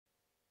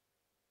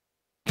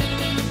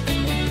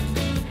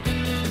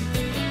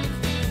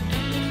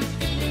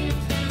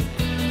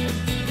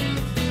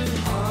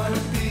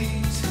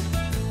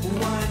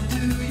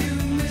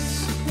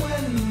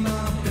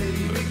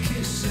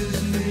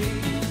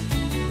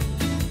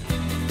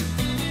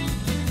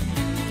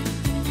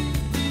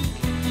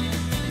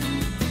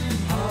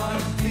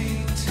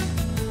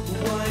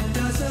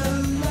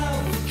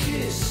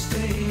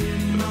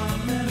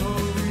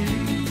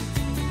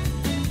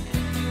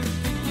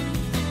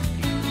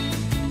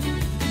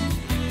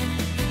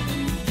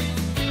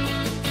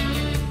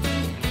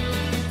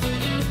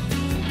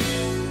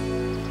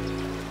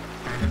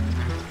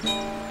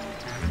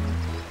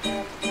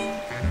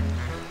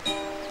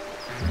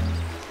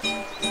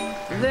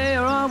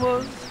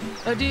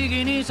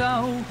digging his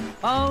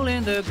hole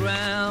in the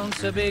ground,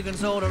 so big and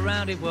sort of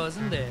round it was,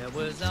 and there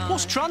was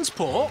What's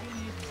transport?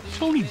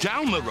 It's only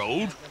down the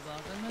road.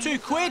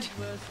 £2.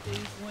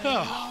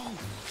 Oh.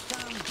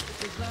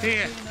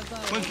 Here,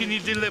 when can you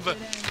deliver?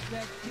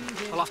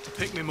 I'll have to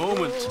pick my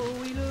moment.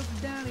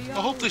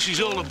 I hope this is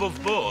all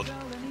above board.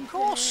 Of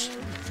course.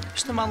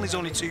 Mr. Manley's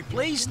only too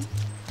pleased.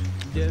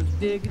 Just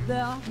dig it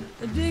there,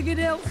 dig it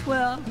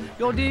elsewhere.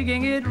 You're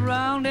digging it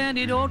round and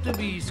it ought to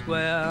be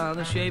square.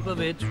 The shape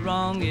of it's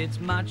wrong, it's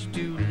much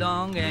too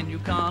long, and you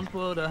can't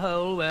put a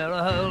hole where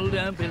a hole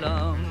don't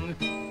belong.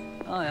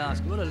 I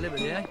ask, what a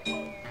liberty, eh?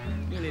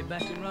 Nearly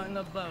backed him right in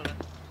the bowler.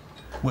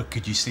 Well,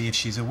 could you see if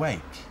she's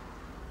awake?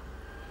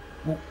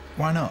 Well,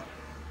 why not?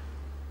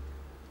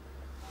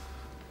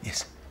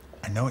 Yes,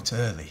 I know it's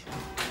early,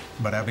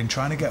 but I've been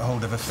trying to get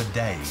hold of her for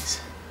days.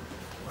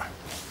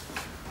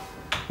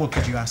 Well,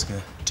 could you ask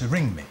her to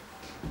ring me?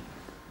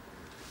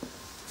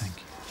 Thank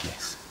you.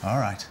 Yes. All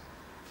right.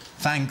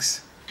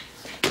 Thanks.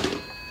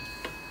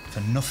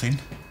 For nothing.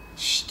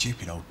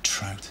 Stupid old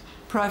trout.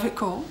 Private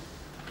call?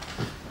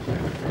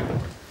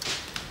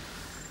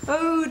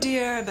 Oh,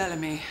 dear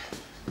Bellamy.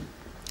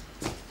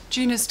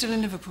 Gina's still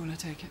in Liverpool, I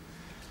take it?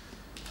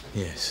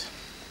 Yes.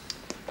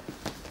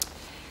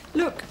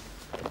 Look,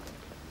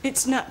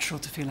 it's natural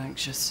to feel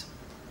anxious.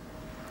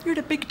 You're at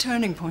a big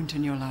turning point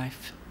in your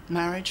life.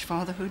 Marriage,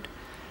 fatherhood.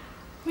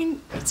 I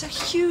mean, it's a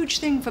huge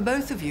thing for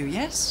both of you,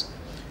 yes?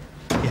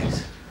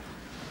 Yes.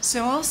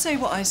 So I'll say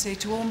what I say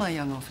to all my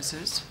young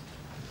officers.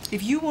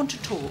 If you want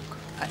to talk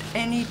at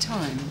any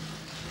time,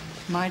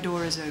 my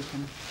door is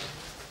open.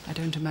 I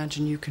don't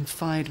imagine you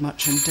confide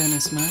much in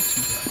Dennis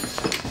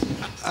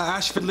Merton.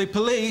 Ashfordley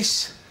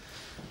Police.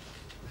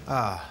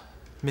 Ah,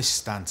 Miss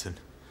Stanton.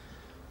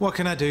 What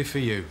can I do for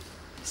you?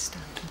 Miss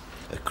Stanton.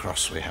 The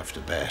cross we have to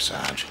bear,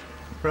 Sarge.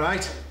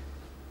 Right.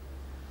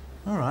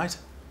 All right.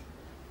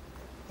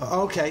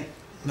 OK.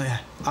 Yeah,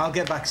 I'll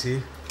get back to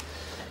you.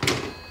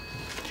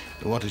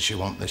 What does she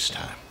want this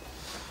time?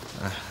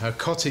 Her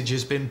cottage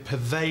has been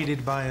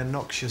pervaded by a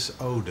noxious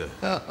odour.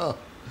 Oh,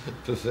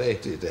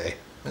 pervaded, eh?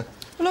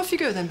 Well, off you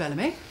go then,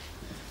 Bellamy.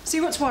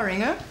 See what's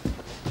worrying her.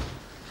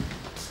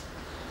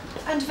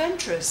 And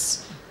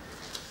Ventris.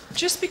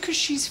 Just because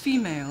she's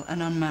female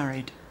and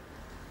unmarried,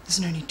 there's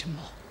no need to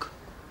mock.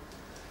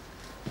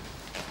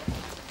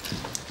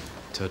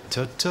 Tut,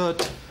 tut,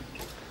 tut.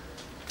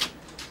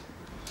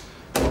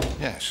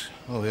 Yes,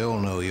 well, we all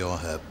know you're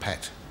her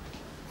pet.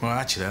 Well,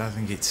 actually, I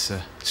think it's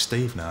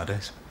Steve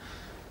nowadays.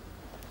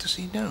 Does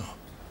he know?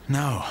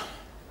 No.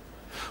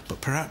 But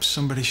perhaps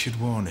somebody should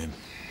warn him.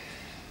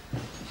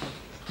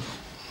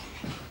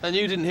 And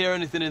you didn't hear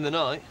anything in the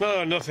night?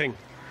 No, nothing.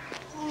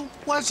 Oh,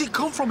 where's it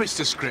come from,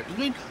 Mr. Script? I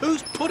mean,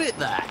 who's put it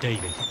there?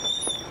 David.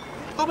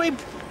 I mean,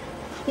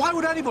 why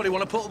would anybody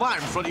want to put that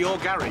in front of your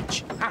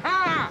garage?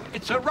 Ha-ha!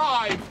 It's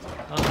arrived!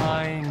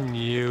 I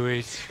knew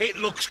it. It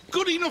looks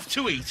good enough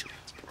to eat.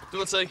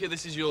 Do I take it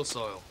this is your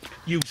soil?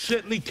 You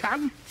certainly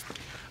can.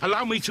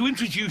 Allow me to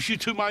introduce you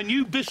to my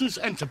new business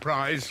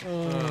enterprise.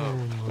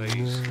 Oh,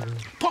 please. No.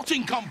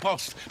 Potting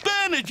compost.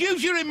 Bernard,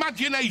 use your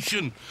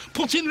imagination.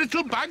 Put in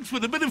little bags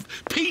with a bit of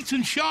peat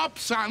and sharp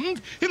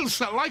sand. It'll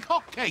sell like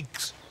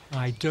hotcakes.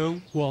 I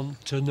don't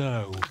want to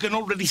know. I can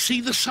already see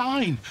the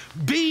sign.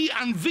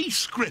 B&V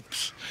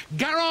Scripts.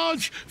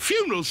 Garage,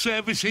 funeral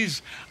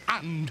services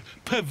and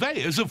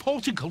purveyors of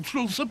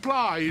horticultural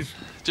supplies.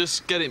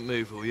 Just get it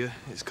moved, will you?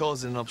 It's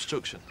causing an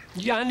obstruction.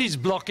 Yeah, and he's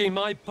blocking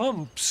my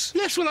pumps.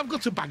 Yes, well, I've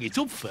got to bag it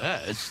up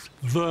first.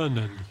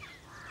 Vernon.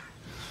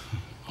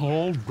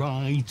 All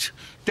right.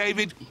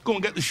 David, go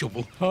and get the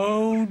shovel.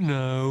 Oh,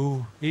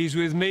 no. He's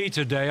with me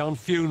today on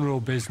funeral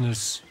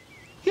business.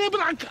 Yeah, but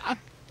I...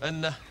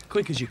 And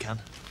quick as you can.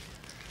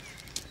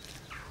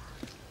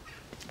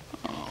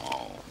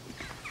 Oh.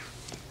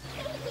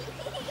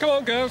 Come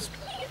on, girls.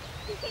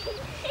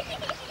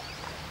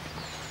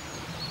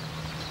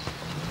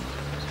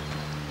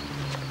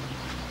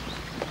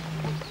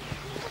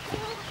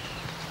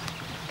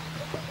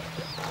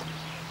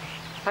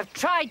 I've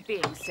tried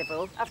being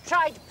civil. I've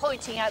tried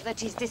pointing out that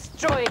he's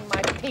destroying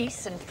my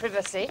peace and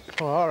privacy.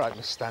 Oh, all right,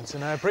 Miss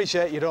Stanton. I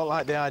appreciate you don't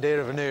like the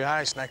idea of a new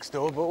house next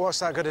door, but what's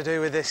that got to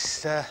do with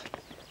this,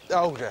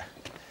 odour?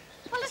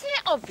 Well, isn't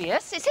it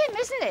obvious? It's him,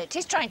 isn't it?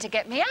 He's trying to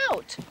get me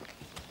out.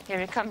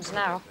 Here he comes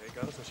now. There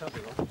he goes, the shabby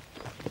one.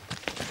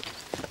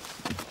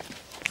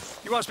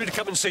 You asked me to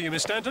come and see you,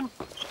 Miss Stanton?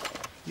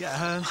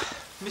 Yeah,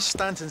 Miss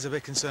Stanton's a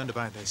bit concerned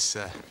about this,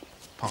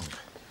 pond.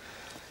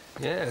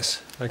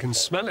 Yes, I can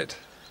smell it.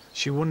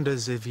 She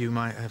wonders if you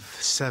might have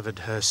severed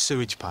her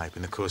sewage pipe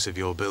in the course of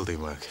your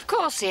building work. Of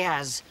course he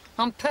has.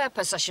 On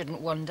purpose, I shouldn't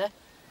wonder.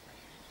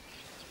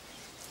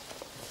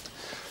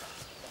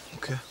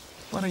 OK.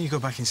 Why don't you go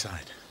back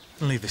inside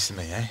and leave this to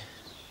me, eh?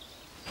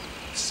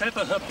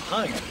 Sever her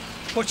pipe?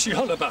 What's she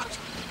on about?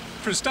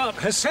 For a start,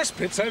 her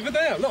cesspit's over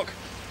there. Look,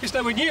 it's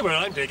nowhere near where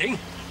I'm digging.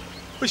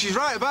 But she's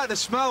right about the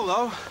smell,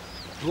 though.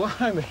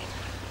 Blimey.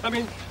 I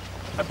mean,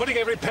 I'm putting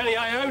every penny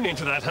I own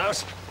into that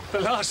house. The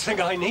last thing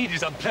I need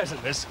is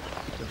unpleasantness.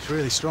 It's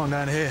really strong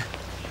down here.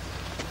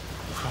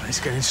 It's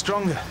getting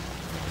stronger.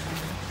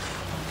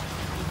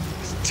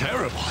 It's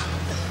terrible.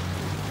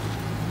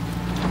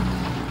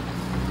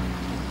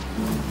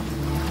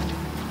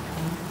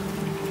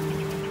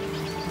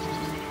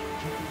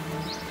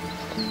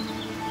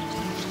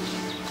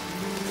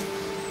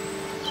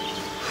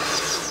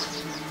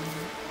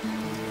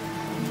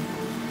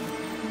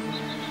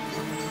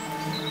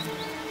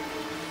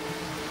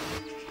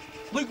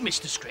 Look,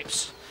 Mr.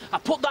 Scripps, I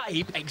put that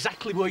heap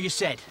exactly where you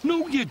said.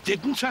 No, you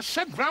didn't. I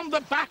said round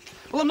the back.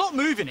 Well, I'm not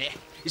moving it.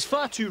 It's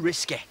far too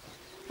risky.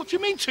 What do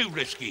you mean too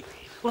risky?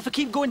 Well, if I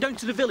keep going down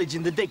to the village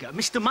in the digger,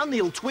 Mr.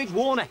 Manley'll twig,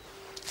 won't he?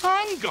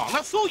 Hang on,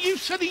 I thought you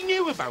said he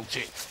knew about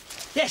it.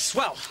 Yes,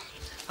 well,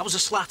 that was a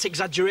slight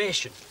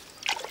exaggeration.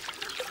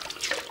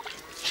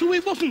 So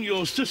it wasn't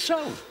yours to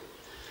sell?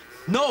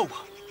 No.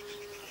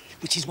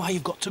 Which is why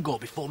you've got to go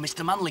before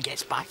Mr. Manley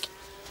gets back.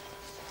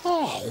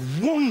 Oh,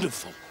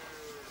 wonderful.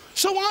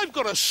 So I've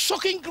got a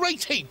sucking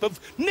great heap of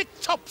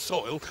nicked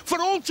topsoil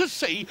for all to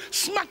see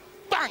smack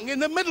bang in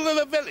the middle of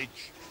the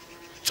village.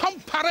 Tom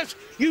Parrott,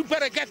 you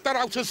better get that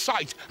out of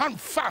sight, and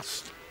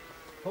fast.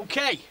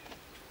 OK.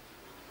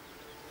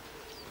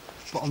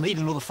 But I'll need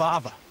another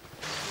father.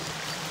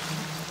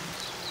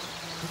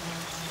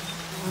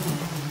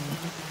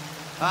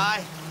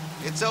 Hi,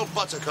 it's old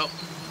Buttercup.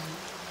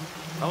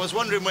 I was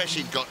wondering where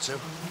she'd got to.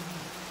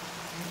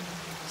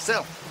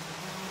 Still,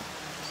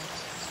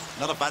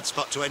 not a bad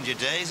spot to end your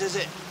days, is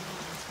it?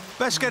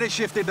 Best get it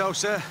shifted, though,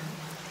 sir.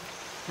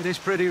 It is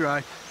pretty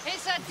ripe.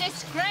 It's a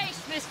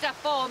disgrace, Mr.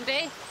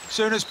 Formby.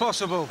 Soon as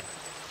possible.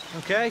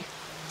 OK?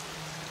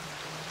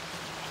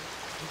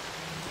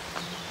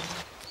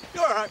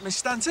 You all right, Miss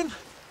Stanton?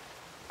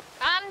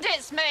 And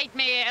it's made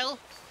me ill.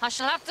 I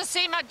shall have to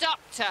see my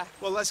doctor.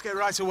 Well, let's get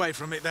right away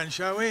from it then,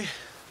 shall we?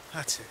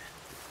 That's it.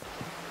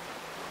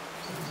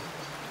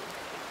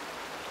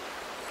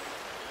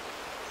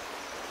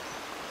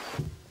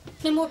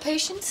 No more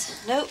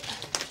patients? Nope.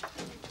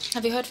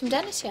 Have you heard from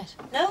Dennis yet?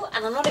 No,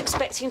 and I'm not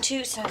expecting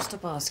to, so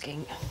stop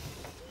asking.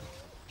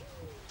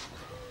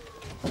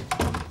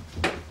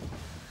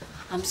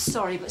 I'm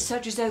sorry, but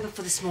surgery's over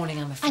for this morning,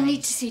 I'm afraid. I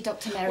need to see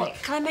Dr. Merrick.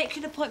 What, can I make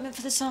you an appointment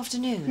for this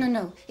afternoon?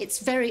 No, it's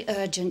very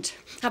urgent.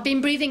 I've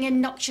been breathing in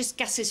noxious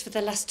gases for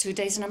the last 2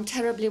 days and I'm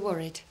terribly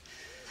worried.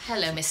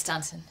 Hello, Miss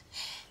Stanton.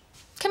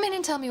 Come in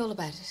and tell me all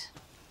about it.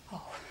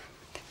 Oh,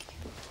 thank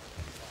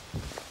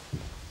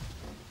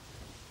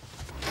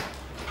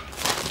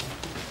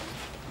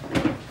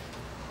you.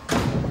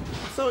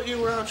 I thought you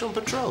were out on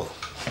patrol.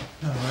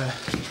 No,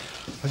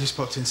 I just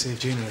popped in to see if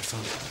Gina had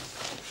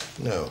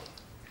phoned. No.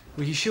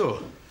 Were you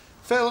sure?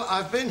 Phil,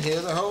 I've been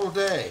here the whole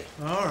day.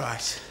 All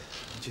right.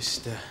 I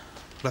just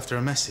left her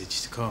a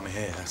message to call me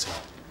here, that's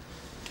all.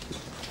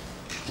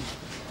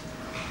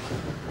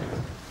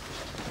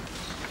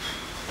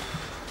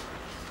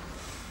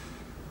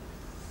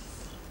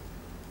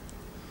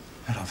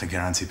 I don't think her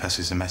auntie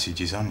passes the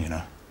messages on, you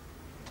know.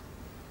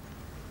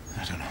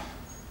 I don't know.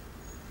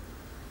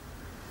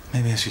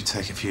 Maybe I should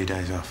take a few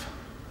days off.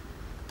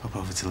 Pop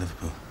over to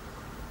Liverpool.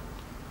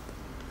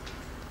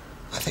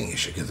 I think you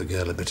should give the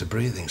girl a bit of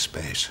breathing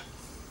space.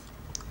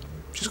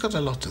 She's got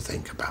a lot to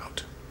think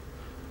about.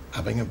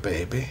 Having a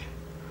baby,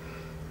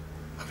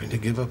 having to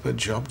give up her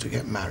job to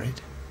get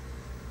married.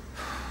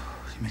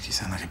 You make it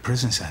sound like a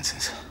prison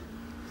sentence.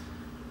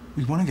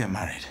 We want to get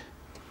married.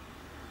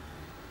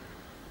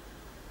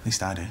 At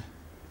least I do.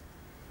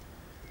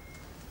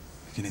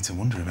 Beginning to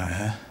wonder about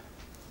her.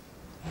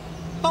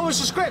 Oh,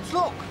 Mr. Scripps,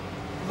 look!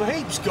 The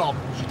heap's gone.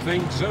 She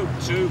thinks so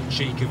too,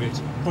 cheek of it.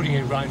 Putting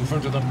it right in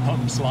front of the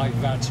pumps like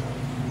that.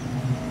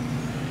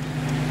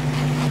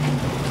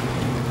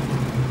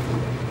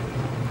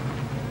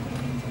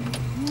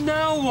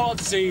 Now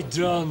what's he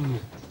done?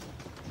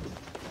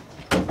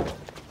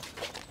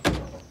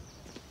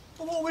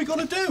 Well, what are we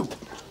going to do?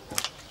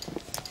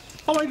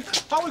 I mean,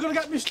 how are we going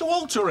to get Mr.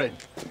 Walter in?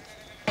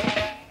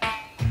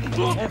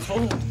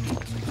 Careful.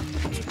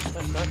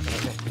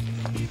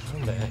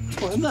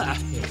 What, in there?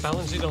 Yeah,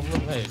 balance it on the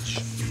ledge.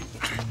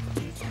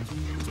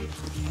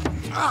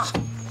 Ah!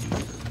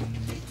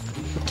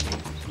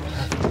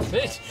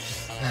 Fit.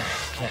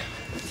 Okay.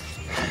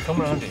 Come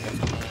round here.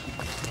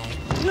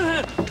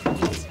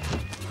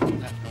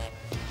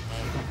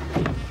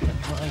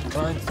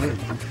 Climb through.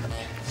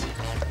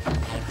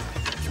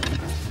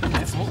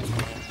 Careful.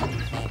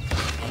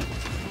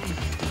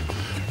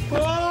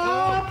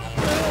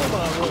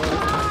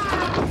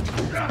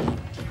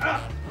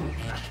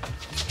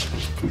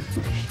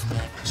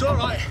 It's all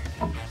right.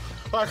 All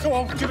right, come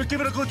on, give it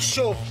a good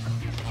shove.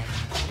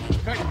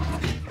 Okay.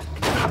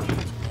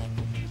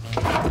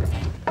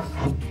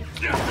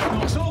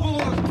 It's all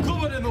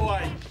covered in the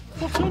way.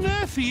 What on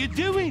earth are you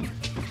doing?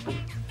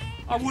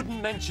 I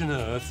wouldn't mention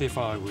Earth if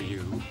I were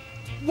you.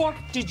 What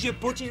did you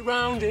put it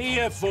round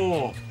here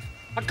for?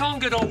 I can't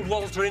get old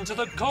Walter into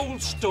the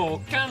cold store,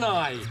 can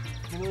I?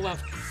 And all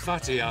that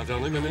fat he had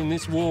on him and in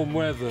this warm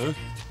weather.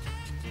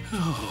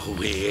 Oh,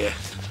 here.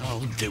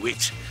 I'll do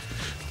it.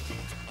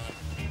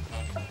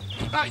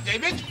 Right,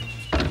 David.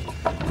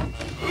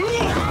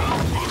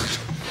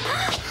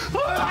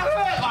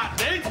 That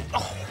did.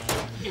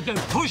 You can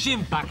push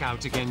him back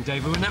out again,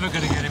 David. We're never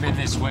going to get him in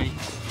this way.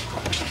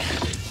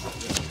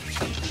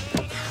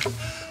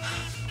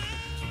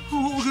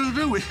 Well, what are we going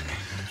to do? We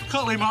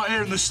can't leave him out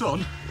here in the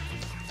sun.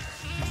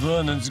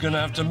 Vernon's going to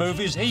have to move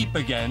his heap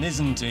again,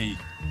 isn't he?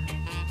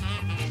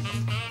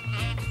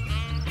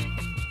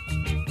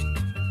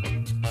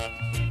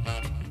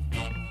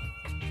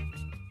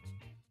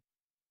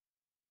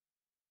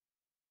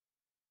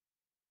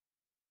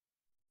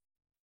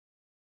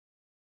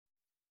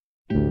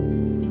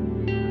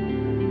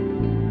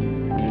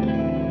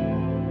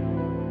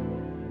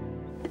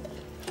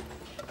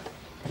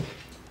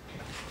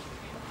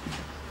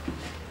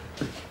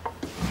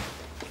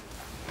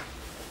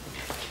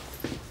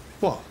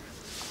 What?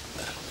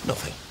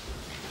 Nothing.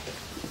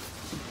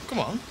 Come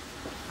on.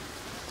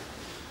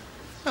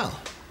 Well,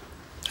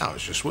 I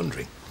was just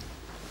wondering.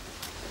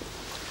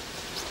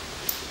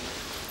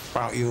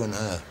 About you and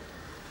her.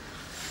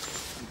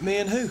 Me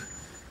and who?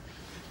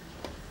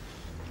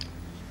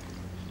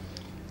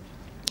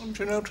 Haven't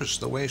you noticed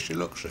the way she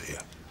looks at you?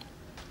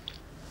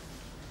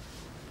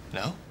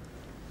 No.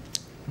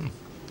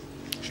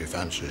 She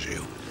fancies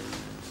you.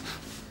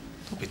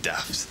 Don't be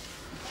daft.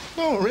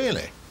 Oh,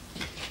 really?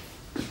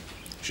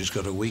 She's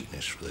got a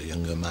weakness for the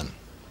younger man.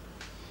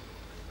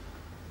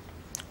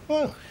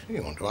 Well, if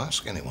you want to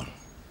ask anyone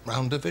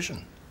round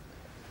division,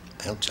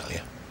 they'll tell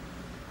you.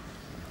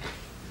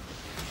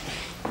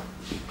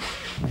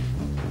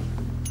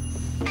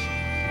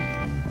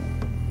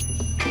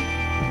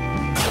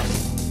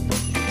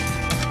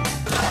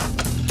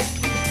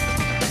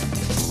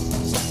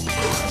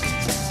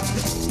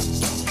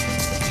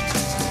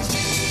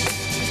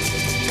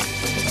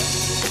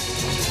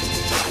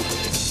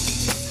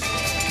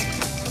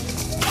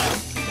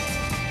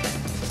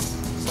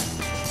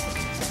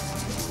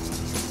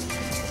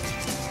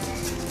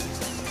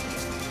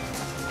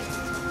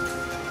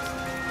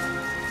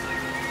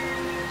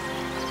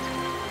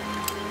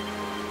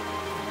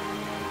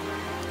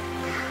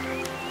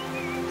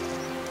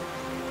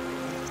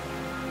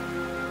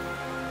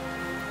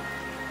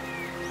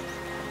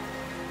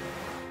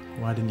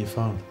 Why didn't you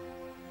phone?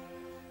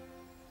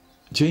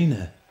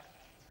 Gina,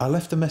 I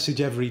left a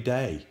message every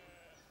day.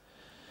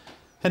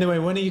 Anyway,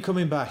 when are you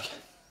coming back?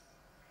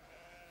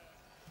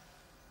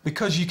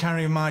 Because you're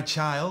carrying my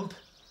child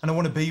and I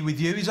want to be with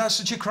you, is that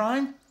such a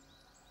crime?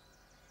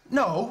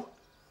 No.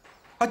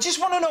 I just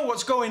want to know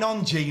what's going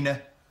on,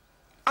 Gina.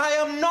 I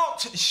am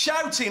not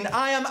shouting,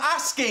 I am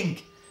asking.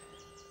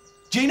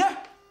 Gina?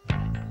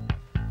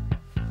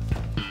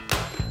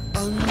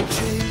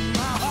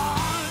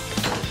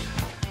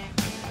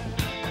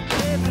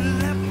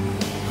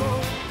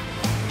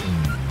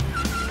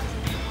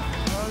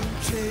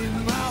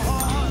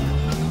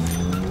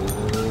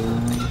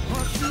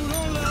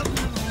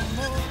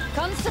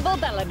 Constable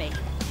Bellamy,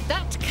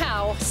 that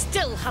cow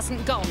still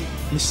hasn't gone.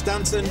 Miss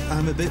Stanton,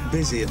 I'm a bit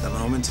busy at the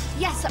moment.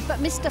 Yes, but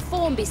Mr.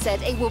 Formby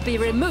said it will be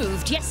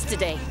removed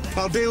yesterday.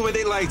 I'll deal with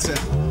it later.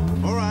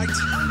 All right.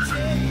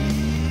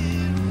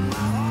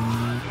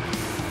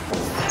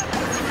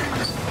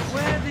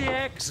 Where the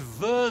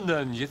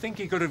ex-Vernon? You think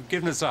he could have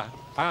given us a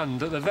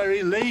hand at the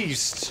very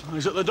least?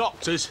 He's at the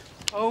doctor's.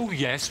 Oh,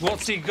 yes.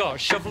 What's he got?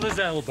 Shovel his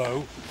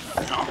elbow?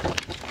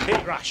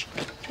 Heat rash.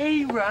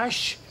 Heat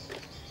rash?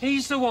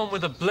 He's the one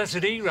with the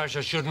blessed heat rash, I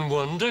shouldn't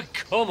wonder.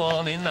 Come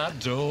on, in that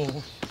door.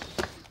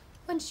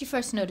 When did you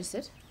first notice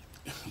it?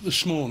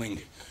 This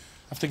morning,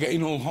 after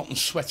getting all hot and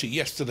sweaty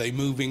yesterday,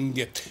 moving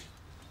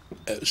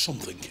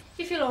something.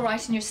 You feel all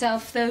right in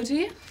yourself, though, do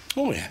you?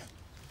 Oh, yeah.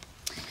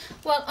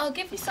 Well, I'll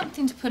give you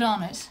something to put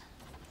on it.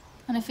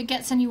 And if it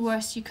gets any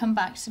worse, you come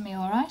back to me,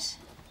 all right?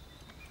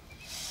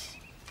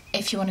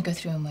 If you want to go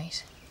through and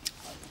wait.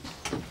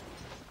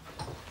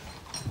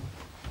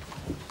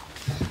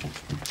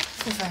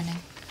 For Vernon.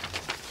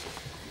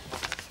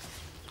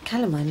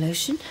 Calamine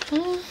lotion.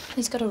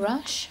 He's got a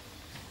rash.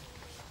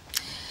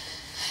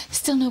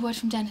 Still no word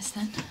from Dennis,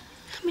 then?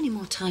 How many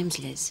more times,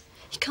 Liz?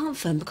 He can't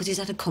phone because he's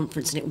at a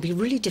conference and it will be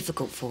really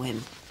difficult for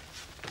him.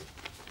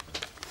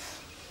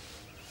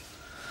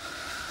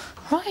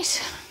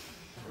 Right.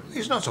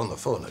 He's not on the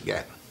phone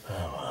again.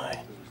 Oh,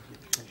 aye.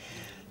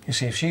 You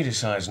see, if she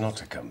decides not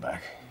to come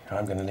back,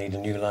 I'm going to need a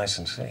new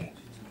licensee.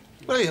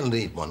 Well, you'll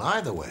need one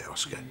either way,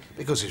 Oscar.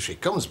 Because if she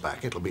comes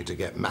back, it'll be to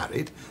get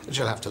married, and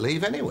she'll have to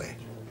leave anyway.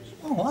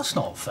 Oh, that's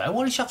not fair.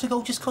 Why does she have to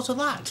go just because of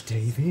that?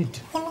 David.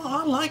 Well,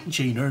 I like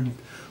Gina, and,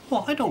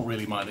 well, I don't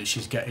really mind that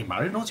she's getting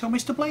married, not how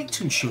Mr.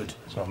 Blaketon should.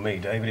 It's not me,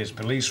 David. It's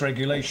police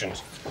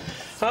regulations.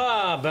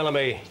 Ah,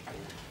 Bellamy.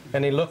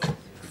 Any luck?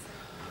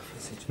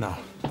 No,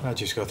 I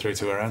just got through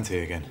to her auntie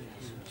again.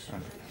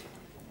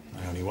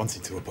 I only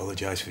wanted to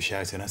apologise for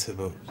shouting at her,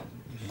 but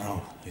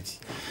no, it's...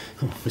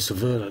 Oh, Mr.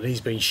 Vernon,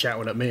 he's been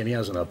shouting at me and he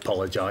hasn't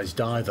apologised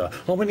either.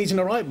 I mean, he's in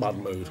a right bad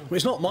mood.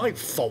 It's not my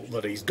fault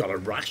that he's got a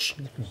rash.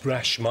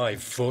 Rash my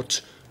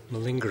foot.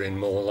 Malingering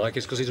more like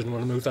it's because he doesn't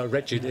want to move that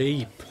wretched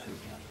heap.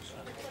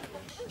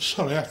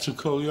 Sorry, I had to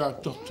call you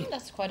out, Doctor.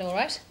 That's quite all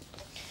right.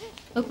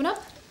 Open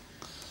up.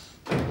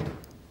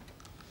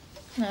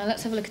 Now,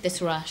 let's have a look at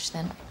this rash,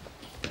 then.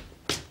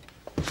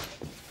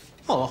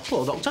 Oh,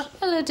 hello, Doctor.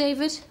 Hello,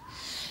 David.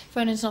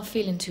 Vernon's not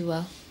feeling too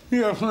well.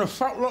 Yes, and a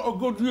fat lot of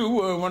good you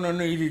were when I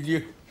needed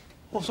you.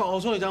 Well, so I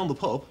was only down the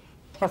pub.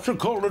 I had to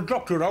call the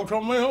doctor out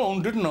on my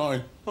own, didn't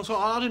I? Well, so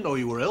I didn't know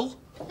you were ill.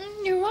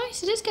 You're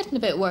right, it is getting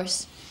a bit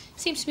worse.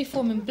 Seems to be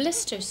forming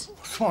blisters.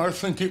 That's why I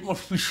think it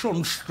must be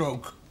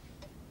sunstroke.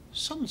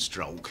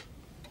 Sunstroke?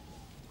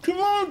 Come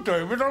on,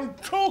 David, I'm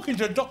talking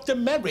to Dr.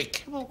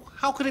 Merrick. Well,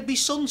 how could it be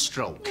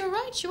sunstroke? You're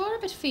right, you are a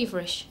bit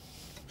feverish.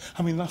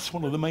 I mean, that's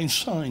one of the main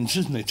signs,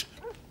 isn't it?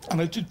 And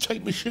I did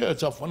take my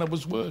shirt off when I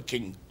was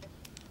working.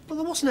 Well,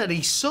 there wasn't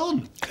any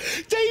sun.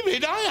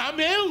 David, I am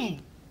ill.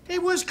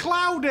 It was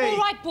cloudy. All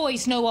right,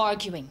 boys, no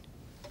arguing.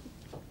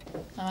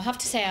 Now, I have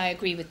to say I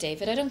agree with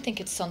David. I don't think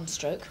it's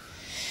sunstroke.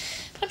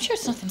 But I'm sure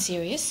it's nothing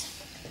serious.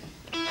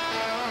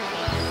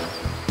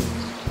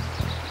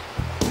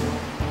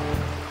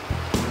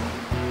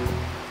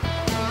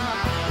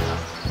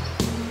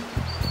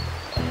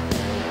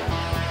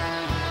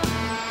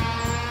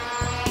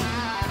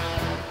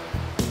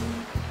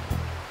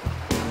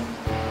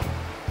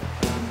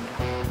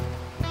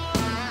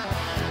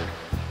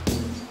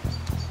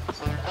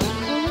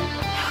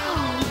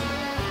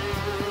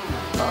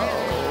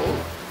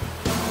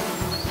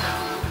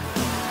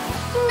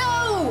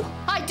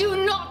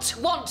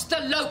 Want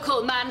the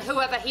local man,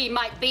 whoever he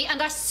might be,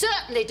 and I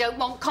certainly don't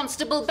want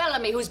Constable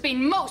Bellamy, who's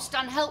been most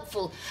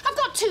unhelpful. I've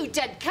got 2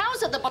 dead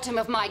cows at the bottom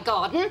of my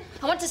garden.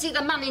 I want to see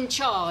the man in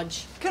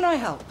charge. Can I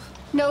help?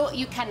 No,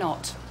 you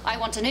cannot. I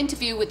want an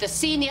interview with the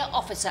senior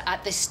officer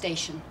at this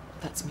station.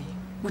 That's me.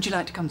 Would you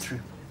like to come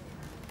through?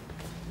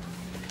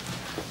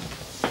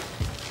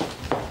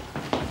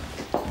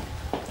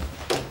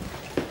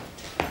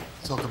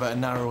 Talk about a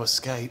narrow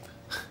escape.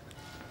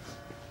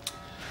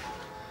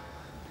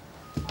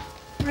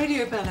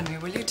 Radio Bellamy,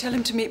 will you tell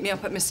him to meet me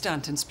up at Miss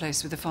Stanton's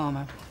place with the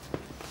farmer?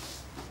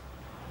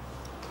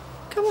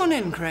 Come on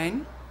in,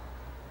 Crane.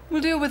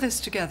 We'll deal with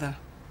this together.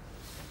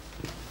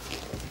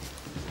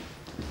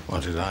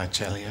 What did I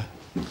tell you?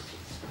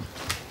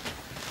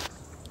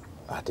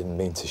 I didn't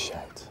mean to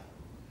shout.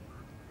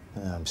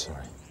 No, I'm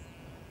sorry.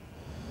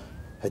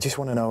 I just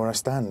want to know where I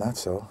stand,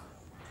 that's all.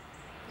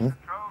 No,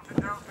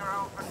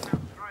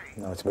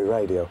 it's my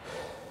radio.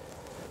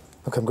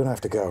 Look, I'm going to have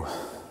to go.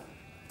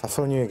 I'll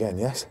phone you again,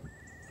 yes?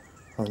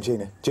 Oh, and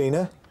Gina.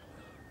 Gina?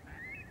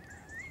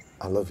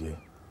 I love you.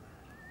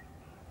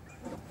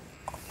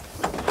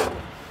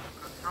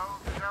 Control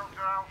to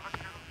Delta Alpha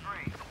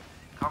 2-3.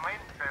 Come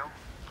in, Phil.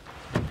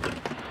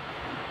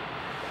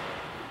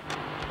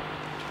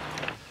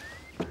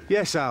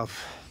 Yes,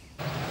 Alf.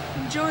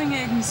 Enjoying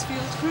Aiden's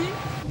field, Crane?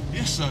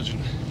 Yes,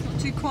 Sergeant. Not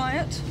too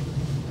quiet?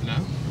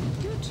 No?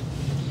 Good.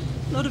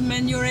 A lot of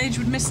men your age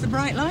would miss the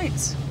bright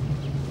lights.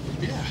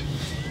 Yeah.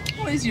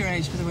 What is your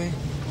age, by the way?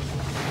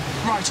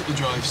 Right at the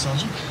drive,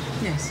 Sergeant.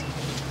 Yes.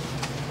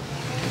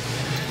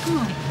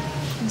 Oh,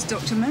 there's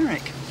Dr.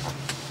 Merrick.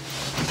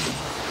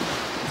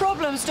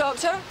 Problems,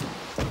 Doctor?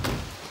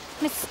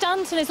 Miss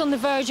Stanton is on the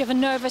verge of a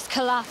nervous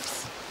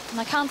collapse, and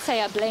I can't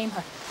say I blame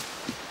her.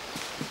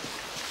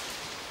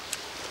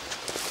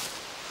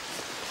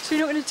 So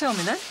you're not going to tell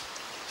me, then?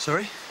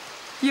 Sorry?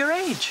 Your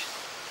age?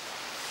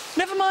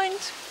 Never mind.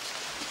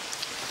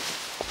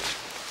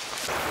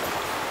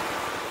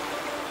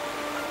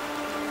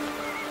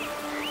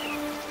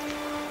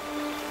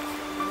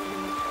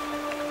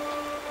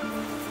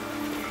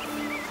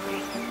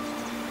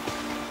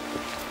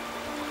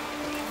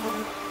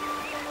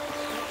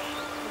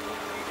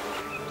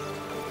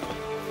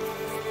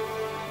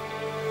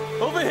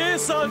 Over here,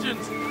 Sergeant!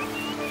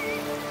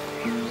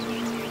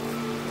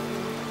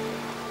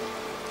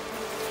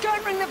 Go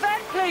and ring the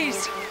vet,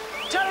 please.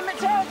 Tell him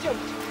it's urgent.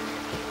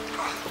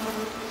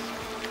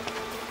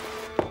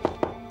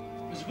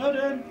 Mr.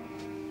 Vernon!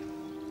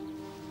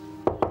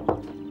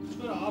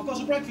 I've got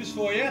some breakfast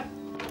for you.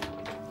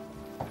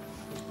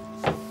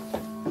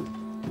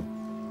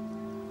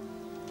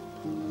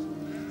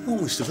 Oh,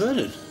 Mr.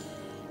 Vernon.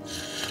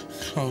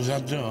 Close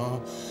that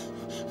door.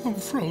 I'm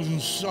frozen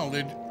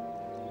solid.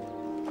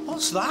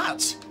 What's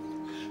that?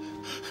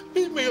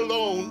 Leave me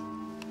alone.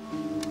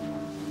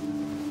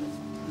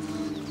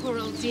 Poor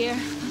old dear.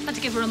 Had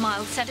to give her a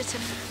mild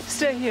sedative.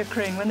 Stay here,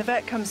 Crane. When the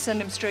vet comes,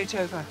 send him straight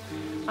over.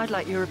 I'd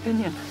like your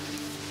opinion.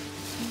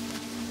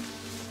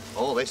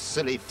 All this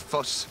silly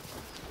fuss.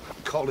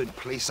 Calling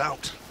police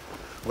out.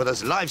 Well,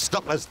 there's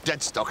livestock, there's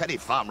dead stock. Any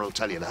farmer will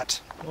tell you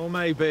that. Well,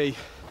 maybe.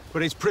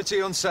 But it's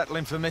pretty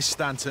unsettling for Miss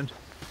Stanton.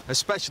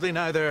 Especially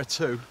now there are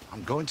 2.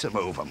 I'm going to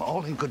move them,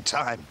 all in good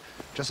time.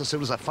 Just as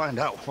soon as I find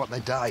out what they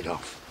died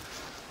of.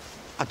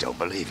 I don't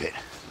believe it.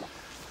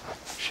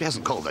 She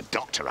hasn't called the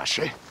doctor, has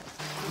she?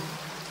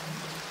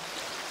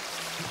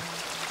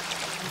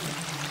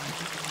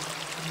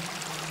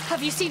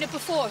 Have you seen it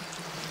before?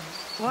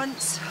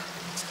 Once.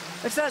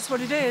 If that's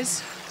what it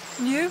is.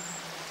 And you?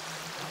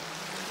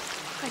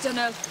 I don't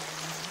know.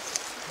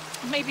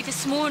 Maybe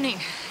this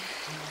morning,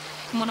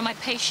 in one of my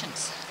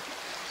patients.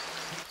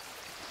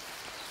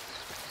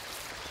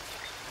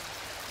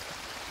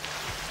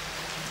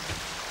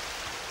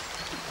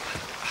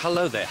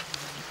 Hello there.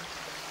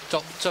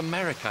 Dr.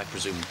 Merrick, I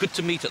presume. Good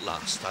to meet at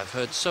last. I've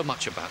heard so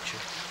much about you.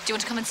 Do you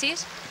want to come and see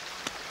it?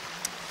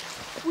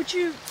 Would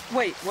you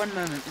wait one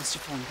moment, Mr.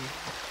 Formby?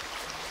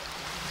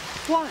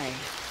 Why,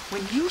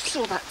 when you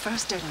saw that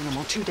first dead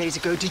animal 2 days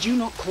ago, did you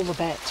not call the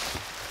vet?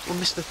 Well,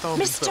 Mr.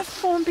 Formby... Mr.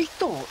 Formby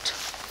thought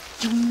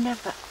you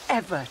never,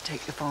 ever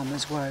take the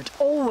farmer's word.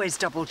 Always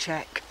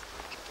double-check.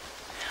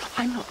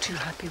 I'm not too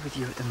happy with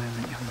you at the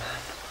moment, young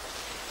man.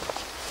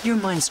 Your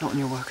mind's not on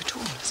your work at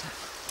all, is it?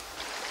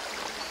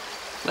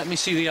 Let me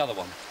see the other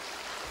one.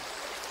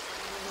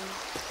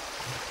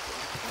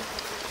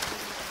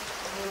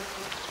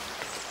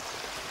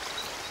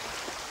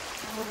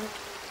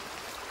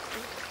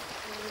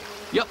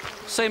 Yep,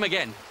 same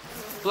again.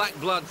 Black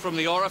blood from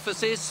the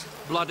orifices,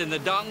 blood in the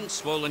dung,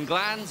 swollen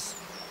glands.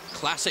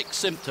 Classic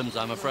symptoms,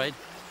 I'm afraid.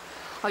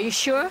 Are you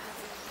sure?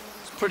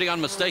 It's pretty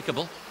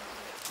unmistakable.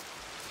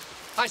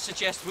 I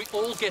suggest we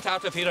all get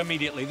out of here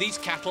immediately. These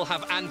cattle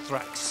have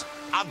anthrax.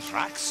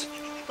 Anthrax?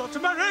 Dr.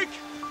 Merrick!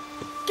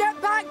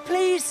 Get back,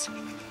 please!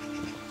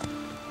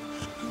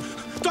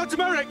 Dr.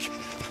 Merrick!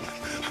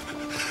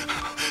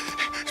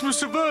 It's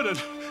Mr. Vernon.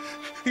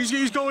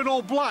 He's going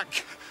all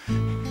black.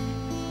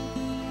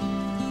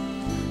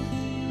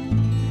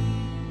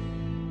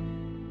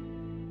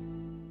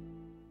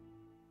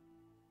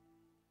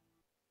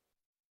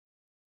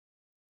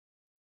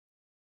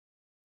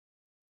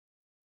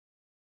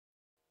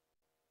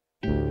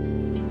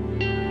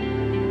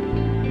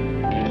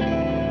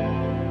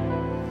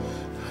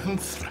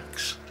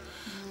 Anthrax?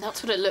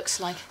 That's what it looks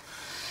like.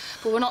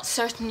 But we're not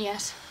certain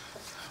yet. I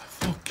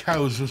thought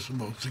cows were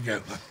supposed to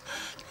get that.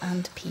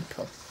 And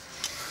people.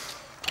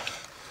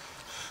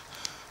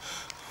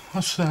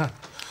 What's that?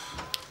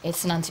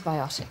 It's an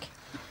antibiotic.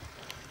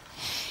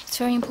 It's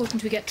very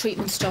important we get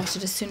treatment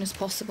started as soon as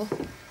possible.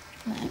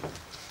 Now,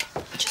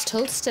 just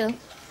hold still.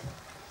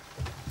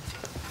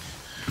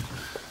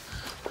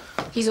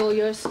 He's all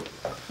yours.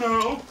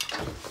 No.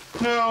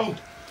 No.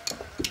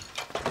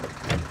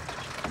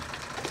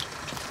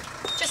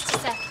 Just a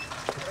sec.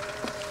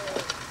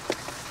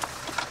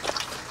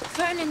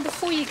 Vernon,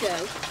 before you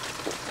go,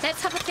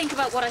 let's have a think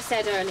about what I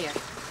said earlier.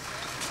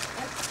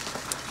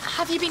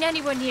 Have you been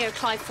anywhere near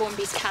Clive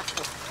Formby's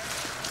cattle?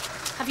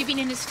 Have you been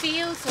in his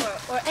fields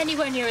or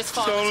anywhere near his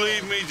farm? Don't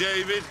leave me,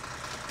 David.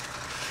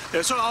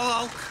 Yeah, so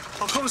I'll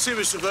come and see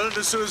Mr. Vernon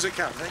as soon as I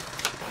can, eh?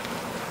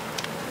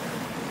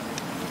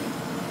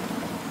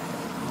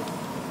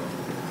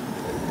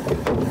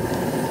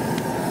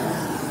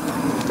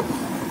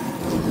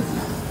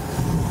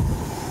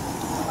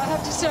 I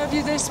have to serve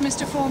you this,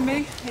 Mr.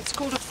 Formby. It's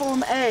called a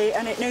Form A,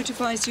 and it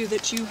notifies you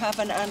that you have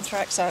an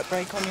anthrax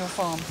outbreak on your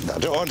farm. I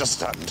don't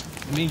understand.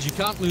 It means you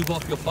can't move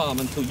off your farm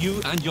until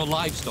you and your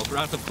livestock are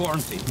out of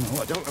quarantine.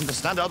 No, I don't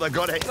understand how they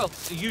got it. Well,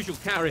 the usual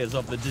carriers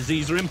of the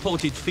disease are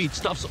imported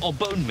feedstuffs or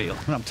bone meal.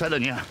 I'm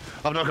telling you,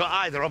 I've not got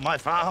either on my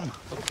farm.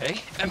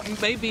 OK.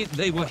 Maybe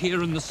they were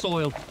here in the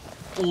soil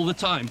all the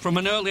time from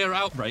an earlier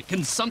outbreak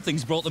and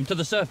something's brought them to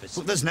the surface.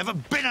 But there's never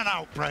been an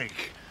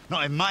outbreak.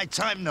 Not in my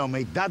time, no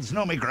me dads,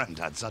 no me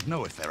granddads. I'd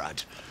know if there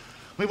had.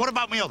 I mean, what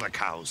about me other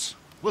cows?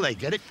 Will they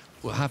get it?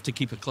 We'll have to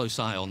keep a close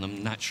eye on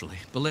them, naturally,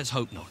 but let's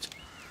hope not.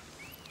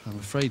 I'm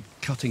afraid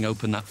cutting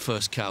open that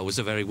first cow was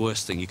the very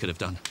worst thing you could have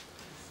done.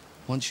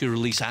 Once you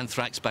release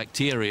anthrax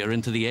bacteria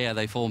into the air,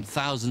 they form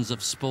thousands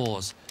of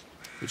spores,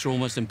 which are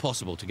almost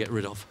impossible to get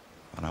rid of.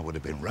 And I would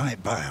have been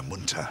right by them,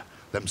 wouldn't I?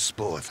 Them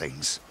spore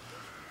things.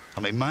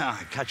 I mean, might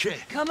I catch it?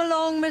 Come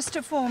along,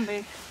 Mr.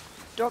 Formby.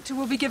 Doctor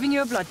will be giving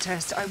you a blood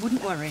test. I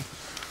wouldn't worry.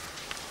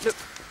 Look,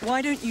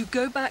 why don't you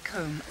go back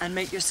home and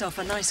make yourself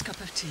a nice cup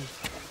of tea?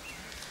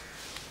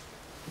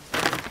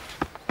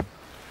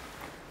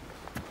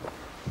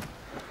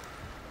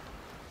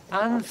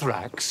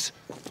 Anthrax?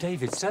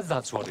 David said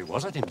that's what it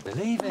was. I didn't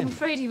believe him. I'm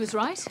afraid he was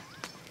right.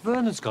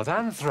 Vernon's got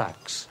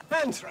anthrax.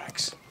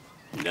 Anthrax?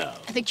 No.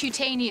 The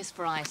cutaneous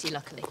variety,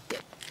 luckily.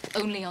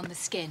 Only on the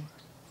skin.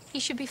 He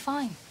should be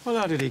fine. Well,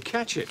 how did he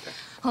catch it?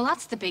 Well,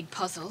 that's the big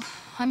puzzle.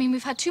 I mean,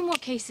 we've had 2 more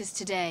cases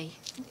today.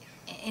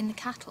 In the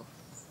cattle.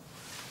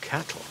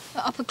 Cattle?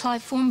 Up at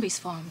Clive Formby's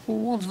farm. Well,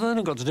 what's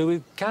Vernon got to do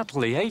with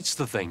cattle? He hates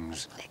the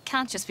things. It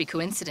can't just be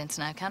coincidence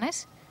now, can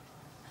it?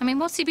 I mean,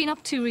 what's he been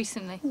up to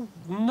recently?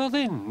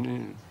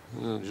 Nothing.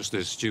 Just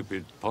this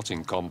stupid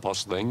potting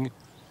compost thing.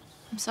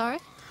 I'm sorry?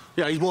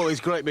 Yeah, he's bought this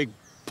great big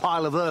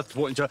pile of earth to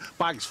put into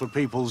bags for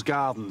people's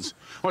gardens.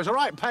 Well, it's a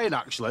right pain,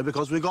 actually,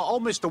 because we've got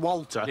old Mr.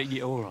 Walter...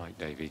 Yeah, all right,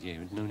 David. Yeah,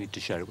 no need to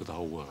share it with the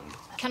whole world.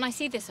 Can I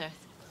see this earth?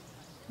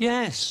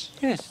 Yes,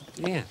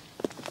 yeah.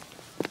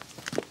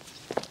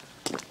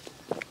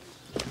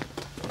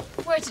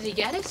 Where did he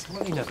get it?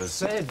 Well, he never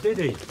said, did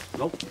he?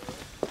 Nope.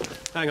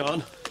 Hang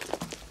on.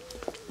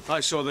 I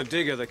saw the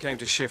digger that came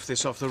to shift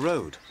this off the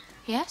road.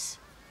 Yes?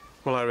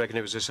 Well, I reckon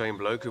it was the same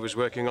bloke who was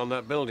working on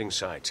that building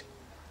site.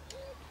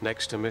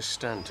 Next to Miss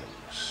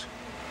Stanton's.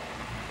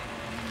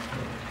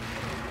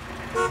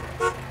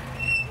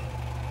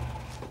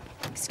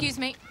 Excuse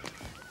me.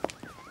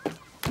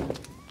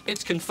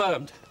 It's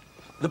confirmed.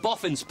 The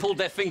boffins pulled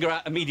their finger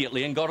out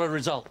immediately and got a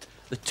result.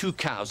 The 2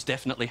 cows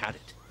definitely had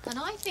it. And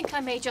I think I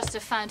may just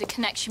have found a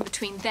connection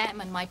between them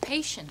and my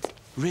patient.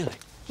 Really?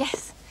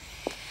 Yes.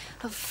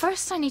 But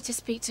first I need to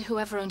speak to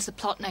whoever owns the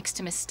plot next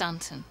to Miss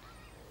Stanton.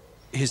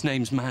 His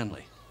name's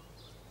Manley.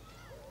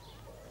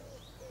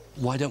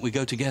 Why don't we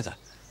go together?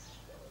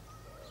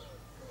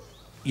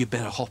 You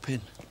better hop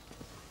in.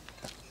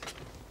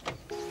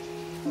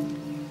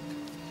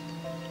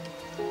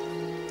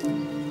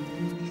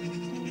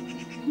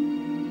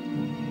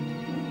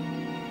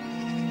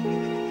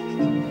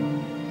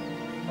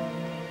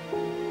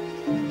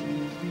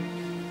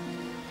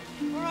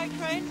 All right,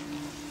 Crane.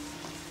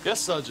 Yes,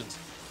 Sergeant.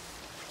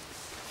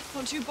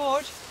 Not too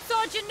bored?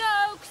 Sergeant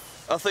Noakes!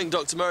 I think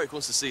Dr. Merrick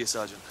wants to see you,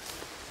 Sergeant.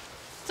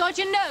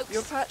 Sergeant Noakes!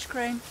 Your patch,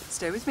 Crane.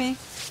 Stay with me.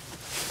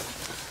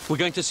 We're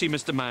going to see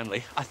Mr.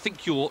 Manley. I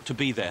think you ought to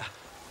be there.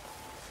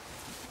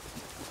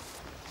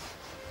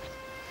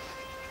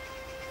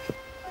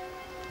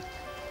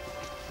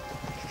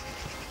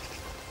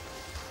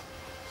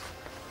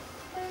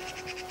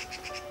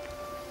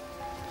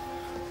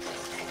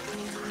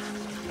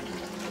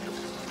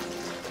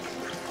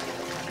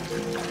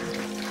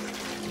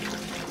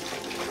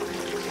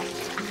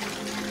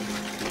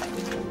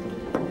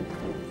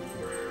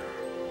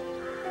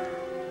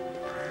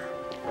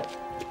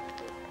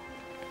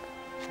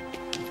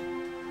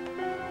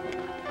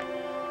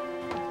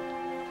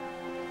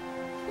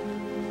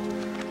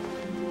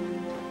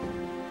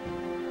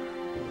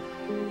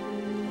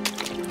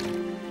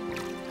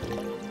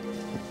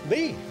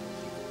 Me?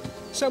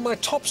 Sell my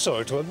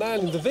topsoil to a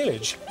man in the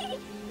village?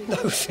 No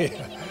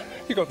fear.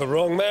 You got the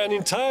wrong man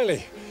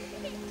entirely.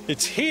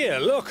 It's here,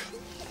 look.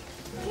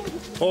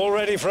 All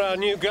ready for our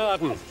new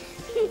garden.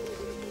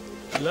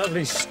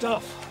 Lovely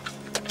stuff.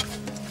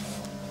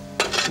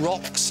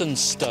 Rocks and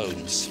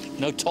stones.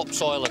 No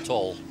topsoil at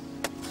all.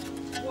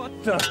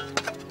 What the?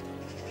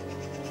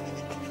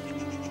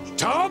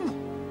 Tom?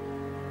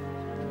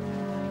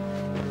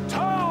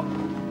 Tom!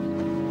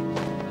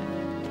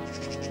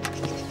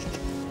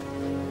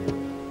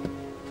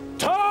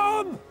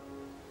 Tom!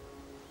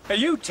 Are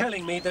you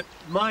telling me that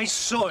my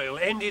soil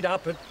ended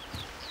up at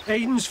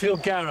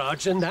Aidensfield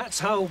Garage and that's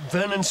how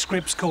Vernon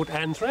Scripps caught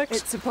anthrax?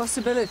 It's a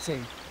possibility.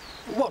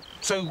 What,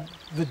 so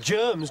the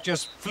germs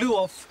just flew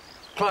off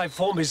Clive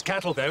Formby's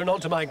cattle there and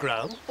onto my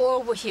ground?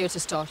 Or we're here to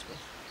start with.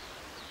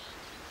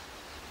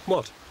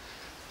 What?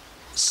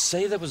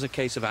 Say there was a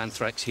case of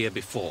anthrax here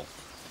before.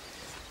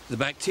 The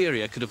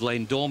bacteria could have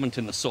lain dormant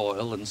in the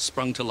soil and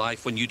sprung to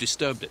life when you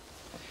disturbed it.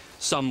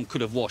 Some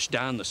could have washed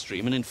down the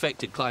stream and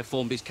infected Clive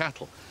Formby's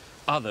cattle.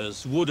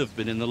 Others would have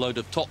been in the load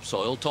of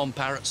topsoil Tom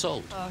Parrott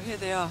sold. Oh, here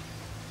they are.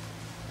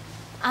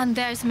 And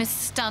there's Miss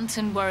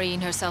Stanton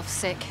worrying herself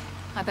sick.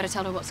 I better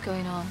tell her what's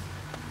going on.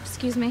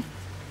 Excuse me?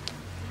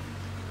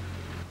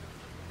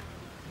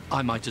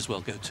 I might as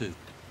well go too.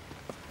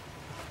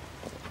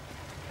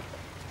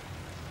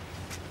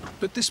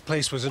 But this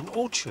place was an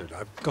orchard.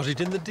 I've got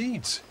it in the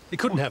deeds. It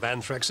couldn't have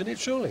anthrax in it,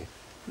 surely.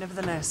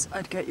 Nevertheless,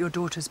 I'd get your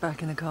daughters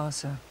back in the car,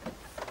 sir.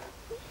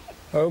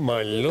 Oh,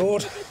 my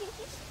lord.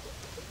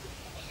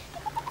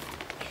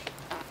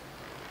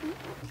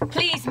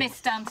 Please, Miss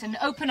Stanton,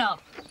 open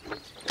up.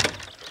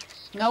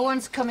 No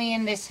one's coming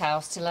in this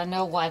house till I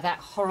know why that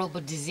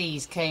horrible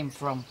disease came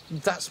from.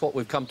 That's what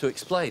we've come to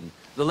explain.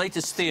 The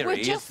latest theory We're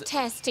is just that...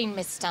 testing,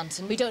 Miss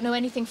Stanton. We don't know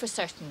anything for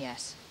certain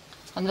yet.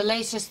 And the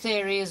latest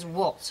theory is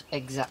what,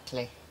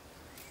 exactly?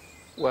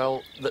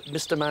 Well, that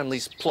Mr.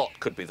 Manley's plot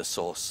could be the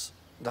source.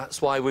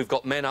 That's why we've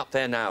got men up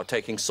there now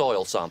taking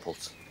soil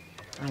samples.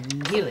 I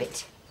knew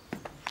it.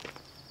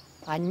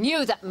 I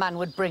knew that man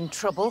would bring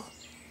trouble.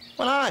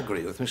 Well, I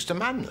agree with Mr.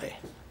 Manley.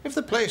 If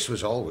the place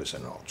was always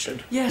an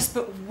orchard... Yes,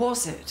 but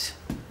was it?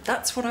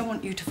 That's what I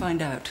want you to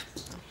find out.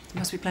 There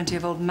must be plenty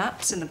of old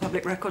maps in the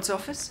Public Records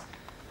Office.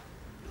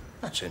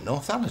 That's in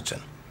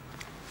Northallerton.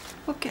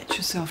 Well, get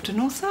yourself to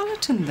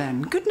Northallerton,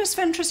 then. Goodness,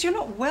 Ventris, you're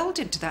not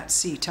welded to that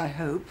seat, I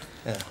hope.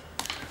 Yeah.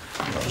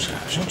 No,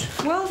 Sergeant.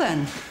 Well,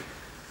 then.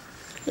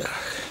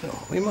 No,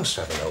 we must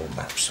have an old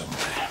map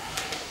somewhere.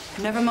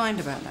 Never mind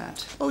about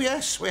that. Oh,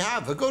 yes, we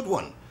have. A good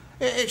one.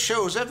 It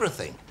shows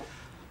everything.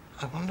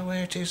 I wonder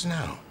where it is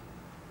now.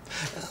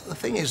 The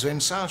thing is, when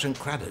Sergeant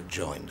Craddock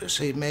joined us,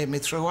 he made me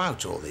throw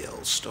out all the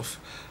old stuff.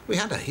 We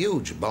had a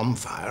huge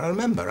bonfire, I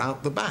remember,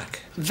 out the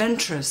back.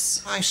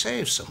 Ventris. I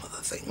saved some of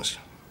the things,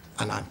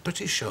 and I'm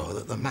pretty sure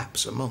that the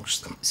map's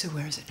amongst them. So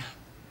where is it now?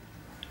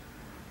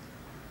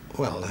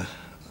 Well,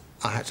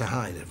 I had to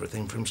hide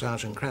everything from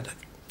Sergeant Craddock.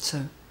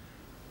 So?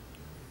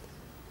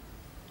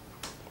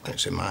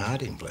 It's in my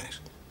hiding place.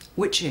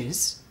 Which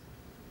is?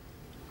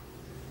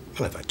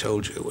 Well, if I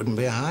told you, it wouldn't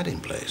be a hiding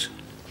place.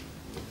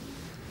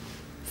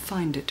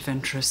 Find it,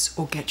 Ventris,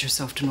 or get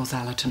yourself to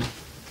Northallerton.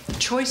 The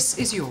choice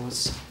is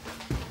yours.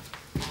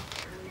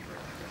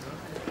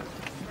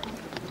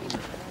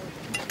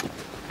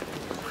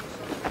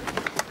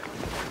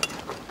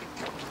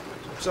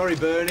 Sorry,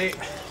 Bernie.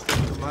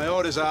 My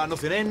orders are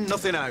nothing in,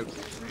 nothing out.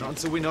 Not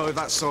until we know if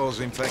that soil's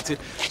infected.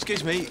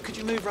 Excuse me, could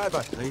you move right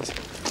back, please?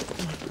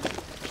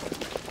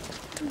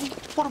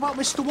 What about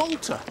Mr.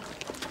 Walter?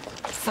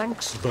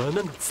 Thanks,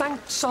 Vernon.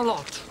 Thanks a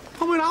lot.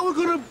 I mean, how are we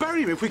going to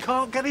bury him if we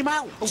can't get him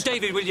out? Oh,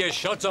 David, will you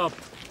shut up?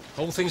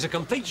 Whole thing's a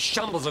complete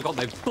shambles. I've got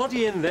my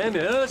body in there, my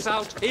earth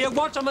out here.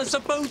 What am I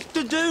supposed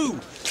to do?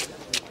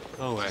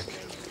 Oh, heck.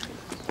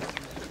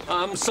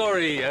 I'm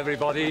sorry,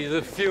 everybody.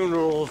 The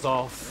funeral's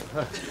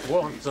off.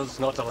 Walter's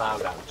not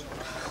allowed out.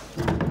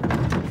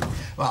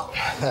 Well,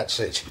 that's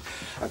it.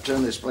 I've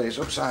turned this place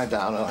upside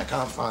down and I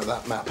can't find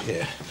that map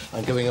here.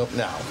 I'm giving up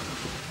now.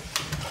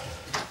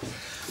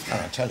 And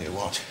I tell you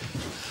what,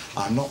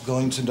 I'm not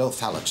going to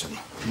Northallerton.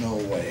 No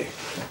way.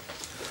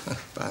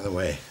 By the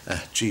way,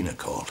 Gina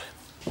called.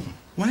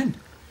 When?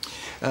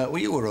 Well,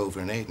 you were over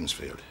in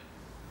Aidensfield.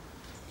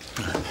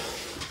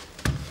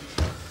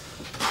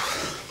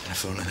 I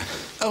phoned her.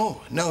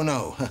 Oh,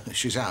 no.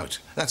 She's out.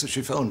 That's what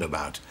she phoned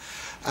about.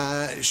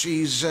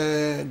 She's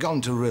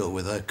gone to Rill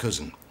with her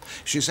cousin.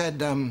 She said,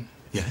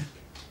 Yeah?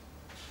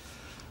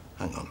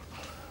 Hang on.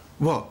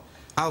 What?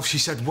 Alf, she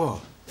said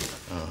what?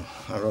 Oh,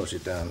 I wrote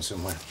it down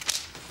somewhere.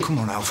 Come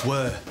on, Alf,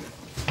 where?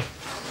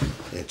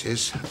 It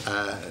is.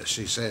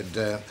 She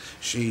said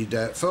she'd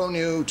phone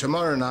you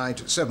tomorrow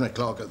night at 7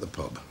 o'clock at the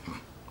pub.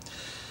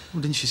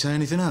 Well, didn't she say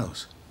anything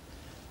else?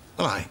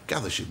 Well, I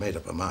gather she'd made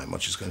up her mind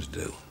what she's going to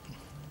do.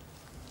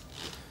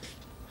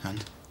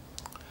 And?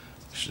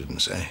 She didn't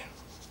say.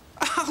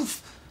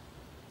 Alf!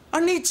 I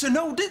need to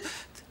know.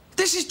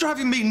 This is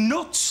driving me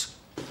nuts.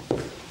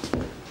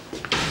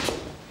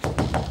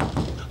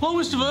 Oh,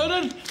 Mr.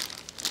 Vernon.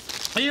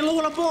 Are you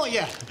what I bought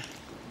you?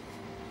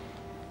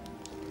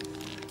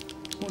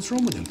 What's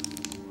wrong with him?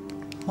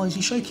 Why is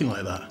he shaking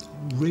like that?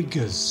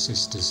 Riggers,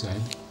 Sister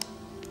said.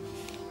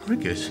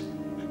 Riggers?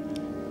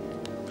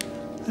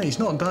 Hey, he's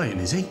not dying,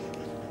 is he?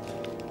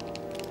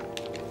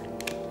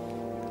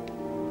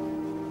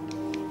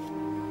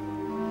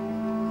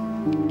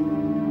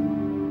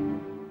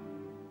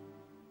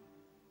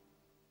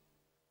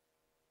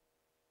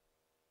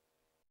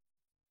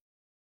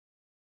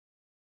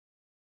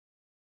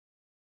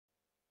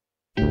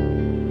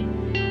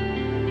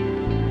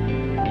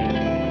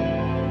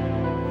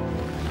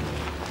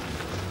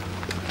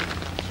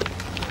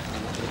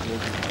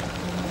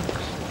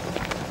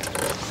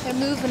 They're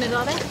moving it,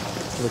 are they?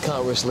 Well, they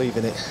can't risk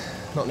leaving it.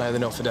 Not now they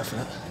know for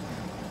definite.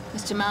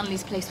 Mr.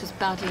 Manley's place was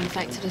badly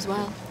infected as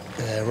well.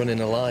 Yeah, running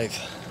alive.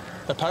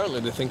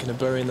 Apparently they're thinking of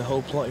burying the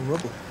whole plot in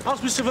rubble.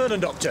 How's Mr. Vernon,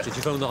 Doctor? Did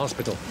you phone the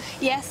hospital?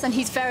 Yes, and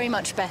he's very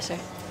much better.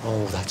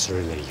 Oh, that's a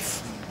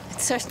relief.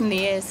 It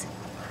certainly is.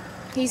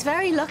 He's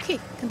very lucky,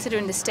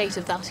 considering the state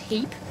of that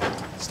heap.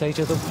 State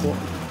of the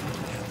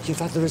what? You've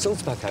had the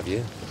results back, have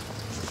you?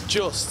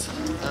 Just.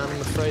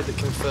 I'm afraid they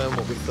confirm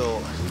what we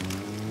thought.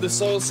 The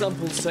soil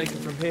samples taken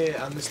from here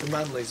and Mr.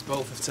 Manley's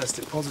both have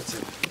tested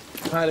positive.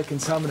 Highly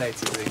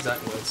contaminated, the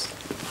exact words.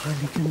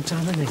 Highly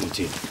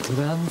contaminated with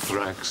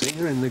anthrax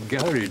here in the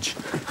garage.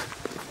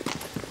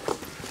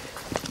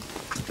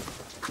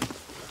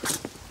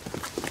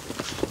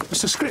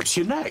 Mr. Scripps,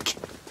 your neck.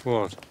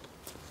 What?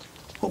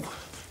 Oh,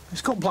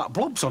 it's got black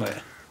blobs on it.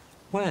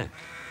 Where?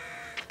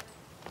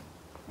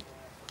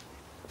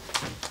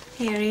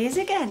 Here he is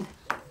again.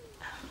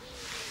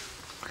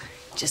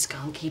 Just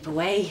can't keep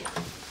away.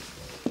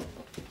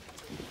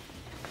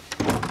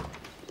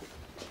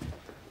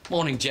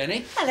 Morning,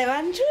 Jenny. Hello,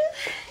 Andrew.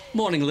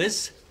 Morning,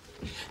 Liz.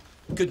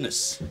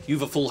 Goodness,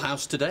 you've a full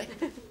house today?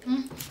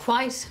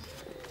 Quite.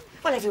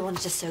 Well,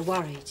 everyone's just so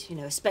worried, you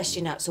know,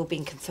 especially now it's all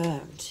been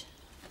confirmed.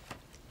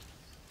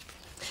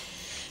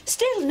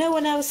 Still, no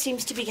one else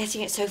seems to be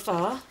getting it so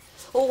far.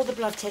 All the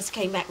blood tests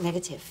came back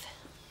negative.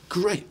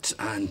 Great,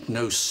 and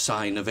no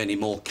sign of any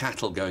more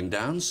cattle going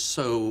down,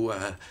 so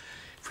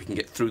if we can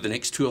get through the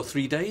next 2 or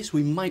 3 days,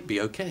 we might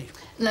be okay.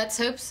 Let's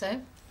hope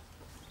so.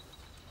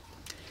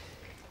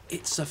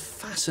 It's a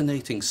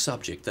fascinating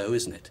subject, though,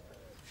 isn't it?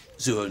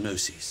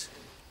 Zoonoses.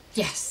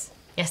 Yes.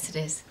 Yes, it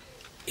is.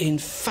 In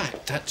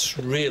fact, that's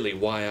really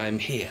why I'm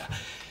here.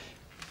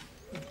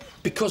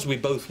 Because we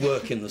both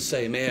work in the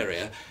same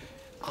area,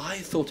 I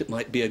thought it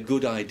might be a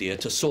good idea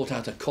to sort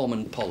out a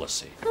common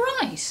policy.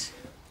 Right.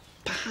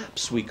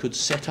 Perhaps we could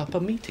set up a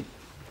meeting.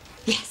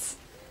 Yes.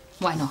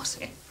 Why not?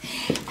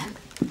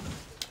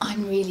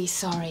 I'm really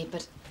sorry,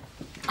 but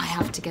I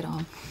have to get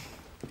on.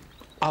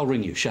 I'll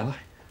ring you, shall I?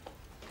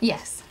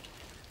 Yes.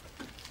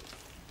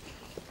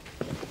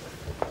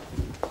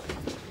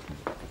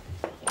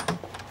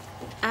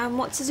 And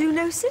what's a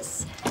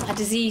zoonosis? A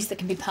disease that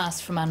can be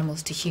passed from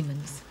animals to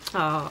humans.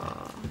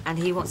 Oh, and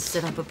he wants to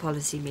set up a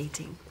policy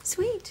meeting.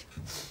 Sweet.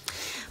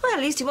 Well,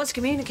 at least he wants to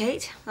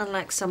communicate,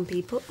 unlike some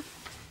people.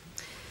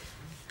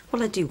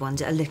 Well, I do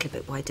wonder a little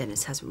bit why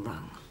Dennis hasn't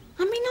rung.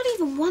 I mean, not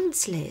even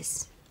once,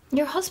 Liz.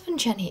 Your husband,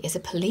 Jenny, is a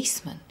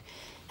policeman.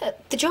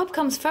 The job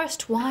comes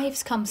first,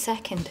 wives come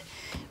second.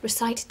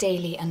 Recite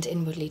daily and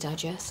inwardly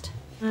digest.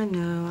 I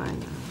know.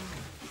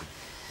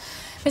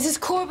 Mrs.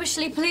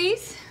 Corbishley,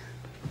 please.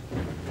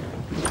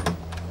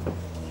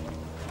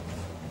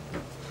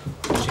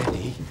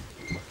 Jenny,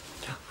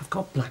 I've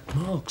got black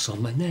marks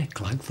on my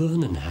neck like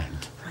Vernon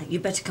had. Right, you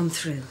better come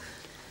through.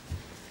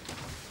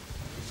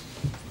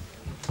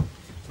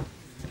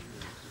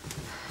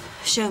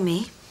 Show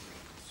me.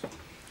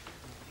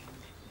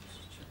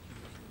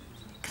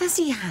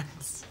 fuzzy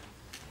hands.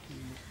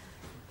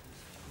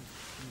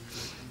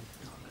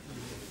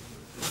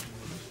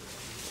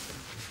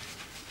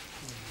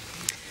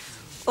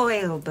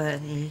 Oil,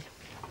 Bernie,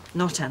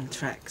 not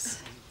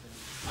anthrax.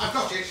 I've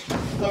got it.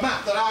 The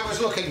map that I was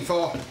looking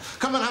for.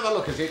 Come and have a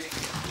look at it.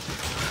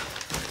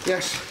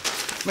 Yes,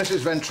 Mrs.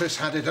 Ventris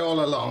had it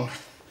all along.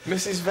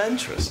 Mrs.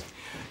 Ventris?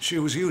 She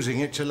was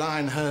using it to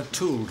line her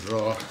tool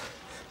drawer,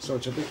 so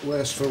it's a bit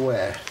worse for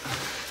wear.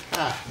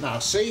 Ah, now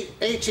see,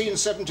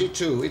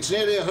 1872. It's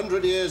nearly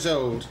 100 years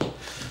old.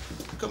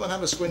 Come and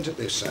have a squint at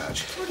this,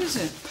 Sarge. What is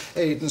it?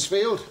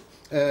 Aidensfield,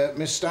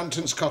 Miss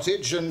Stanton's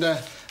cottage, and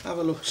have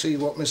a look, see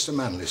what Mr.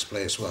 Manley's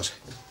place was.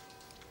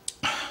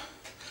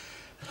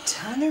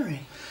 Tannery?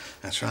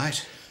 That's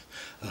right.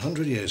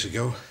 100 years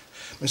ago,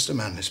 Mr.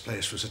 Manley's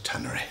place was a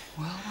tannery.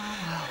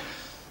 Well.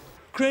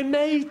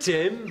 Cremate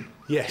him?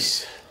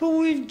 Yes. But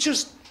we've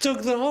just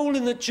dug the hole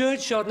in the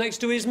churchyard next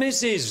to his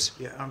missus.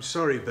 Yeah, I'm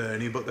sorry,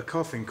 Bernie, but the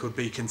coffin could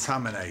be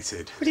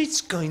contaminated. But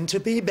it's going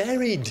to be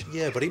buried.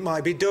 Yeah, but it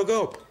might be dug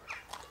up.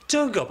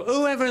 Dug up?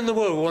 Whoever in the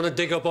world would want to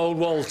dig up old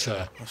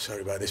Walter? I'm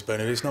sorry about this,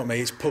 Bernie. It's not me,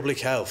 it's public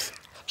health.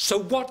 So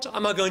what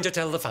am I going to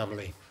tell the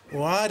family?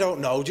 Well, I don't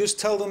know. Just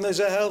tell them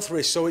there's a health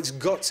risk, so it's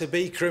got to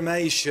be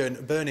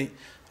cremation. Bernie,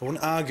 I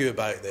wouldn't argue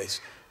about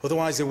this.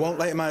 Otherwise, they won't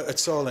let him out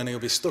at all and he'll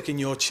be stuck in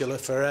your chiller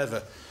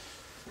forever.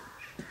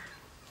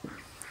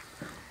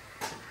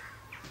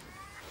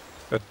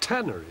 A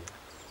tannery?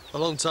 A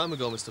long time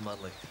ago, Mr.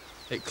 Manley.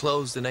 It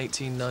closed in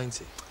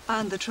 1890.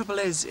 And the trouble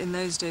is, in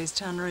those days,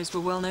 tanneries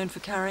were well known for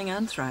carrying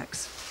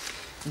anthrax.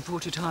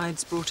 Imported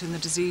hides brought in the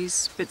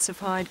disease. Bits of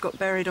hide got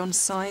buried on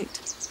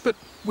site. But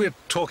we're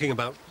talking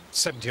about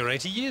 70 or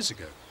 80 years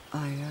ago.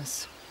 Ah,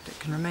 yes. It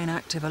can remain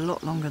active a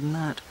lot longer than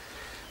that.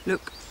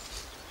 Look,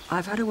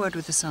 I've had a word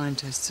with the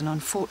scientists, and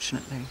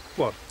unfortunately...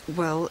 What?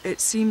 Well, it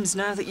seems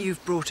now that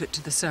you've brought it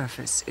to the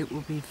surface, it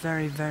will be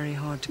very, very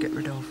hard to get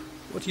rid of.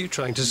 What are you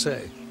trying to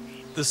say?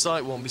 The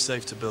site won't be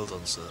safe to build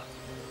on, sir.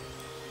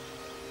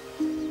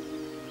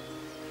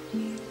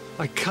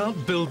 I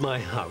can't build my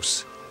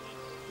house.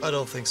 I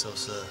don't think so,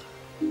 sir.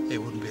 It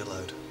wouldn't be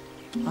allowed.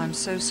 I'm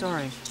so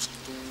sorry.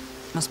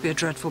 Must be a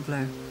dreadful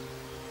blow.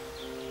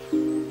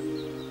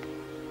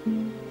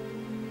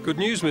 Good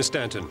news, Miss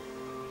Stanton.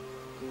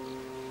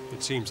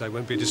 It seems I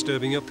won't be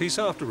disturbing your peace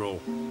after all.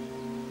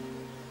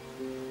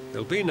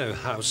 There'll be no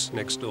house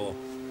next door.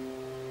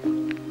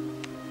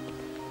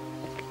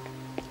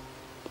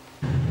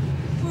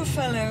 Poor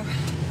fellow.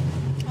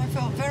 I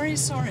felt very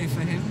sorry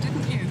for him,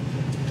 didn't you?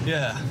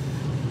 Yeah.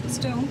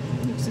 Still,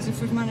 looks as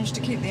if we've managed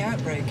to keep the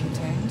outbreak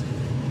contained.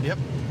 Yep.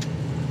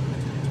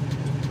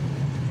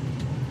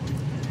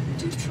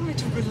 Do try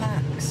to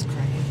relax,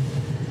 Crane.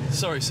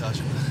 Sorry,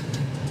 Sergeant.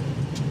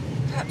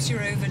 Perhaps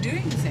you're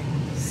overdoing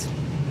things.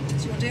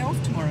 It's your day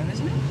off tomorrow,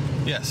 isn't it?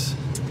 Yes.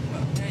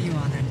 Well, there you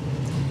are then.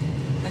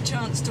 A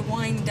chance to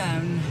wind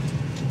down.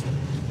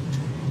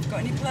 Got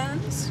any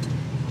plans?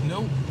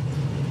 No.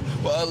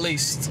 Well, at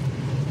least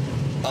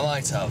I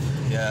might have,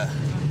 yeah.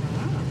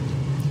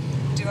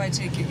 Do I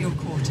take it you're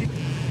courting?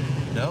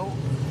 No?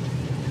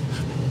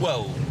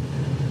 Well,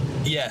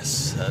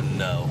 yes and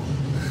no.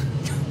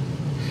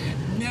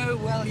 No,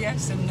 well,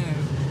 yes and no.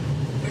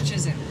 Which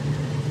is it?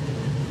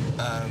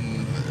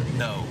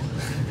 No.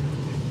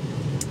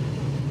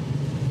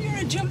 You're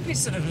a jumpy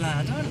sort of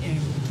lad, aren't you?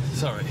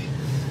 Sorry.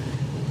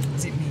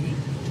 Is it me?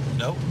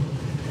 No.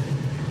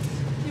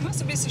 You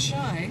mustn't be so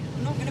shy.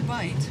 I'm not going to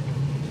bite.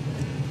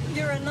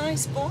 You're a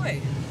nice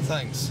boy.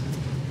 Thanks.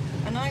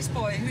 A nice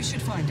boy who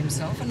should find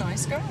himself a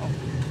nice girl.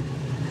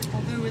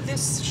 Although with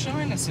this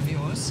shyness of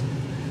yours,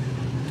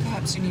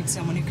 perhaps you need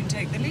someone who can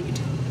take the lead.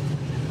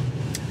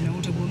 An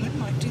older woman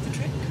might do the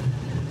trick.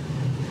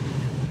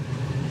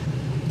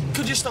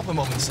 Could you stop a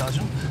moment,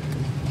 Sergeant?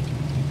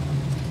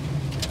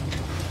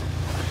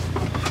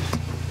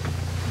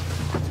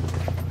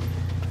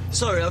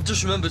 Sorry, I've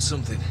just remembered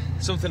something.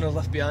 Something I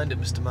left behind at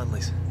Mr.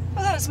 Manley's.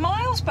 Well, that's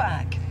miles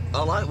back.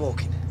 I like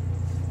walking.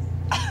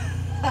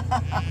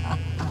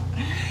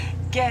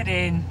 Get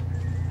in.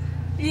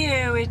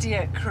 You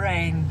idiot,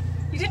 Crane.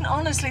 You didn't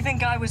honestly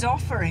think I was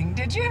offering,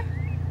 did you?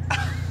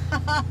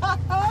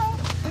 Oh,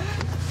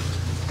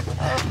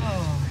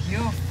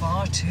 you're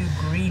far too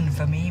green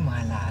for me,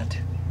 my lad.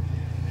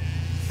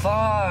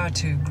 Far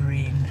too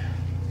green.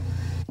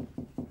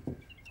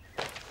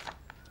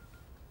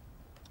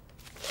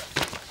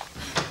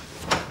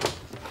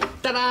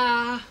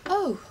 Ta-da!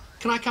 Oh.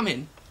 Can I come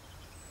in?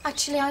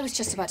 Actually, I was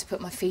just about to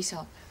put my feet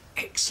up.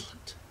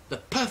 Excellent. The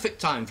perfect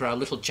time for our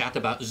little chat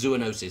about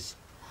zoonosis.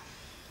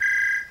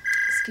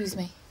 Excuse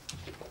me.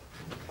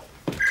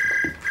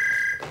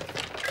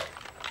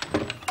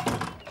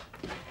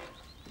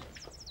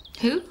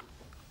 Who?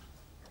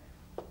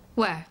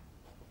 Where?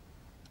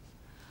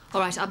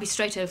 All right, I'll be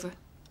straight over.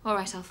 All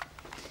right, Alf.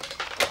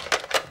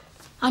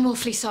 I'm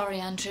awfully sorry,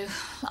 Andrew.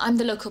 I'm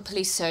the local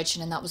police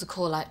surgeon, and that was a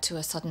call out to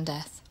a sudden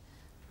death.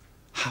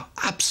 How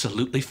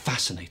absolutely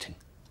fascinating.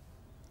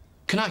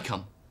 Can I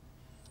come?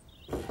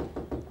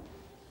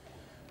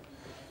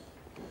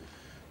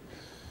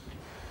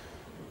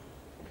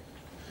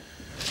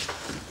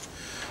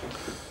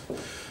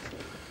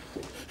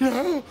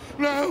 No,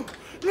 no,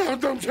 no,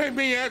 don't take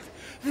me yet.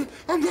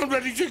 I'm not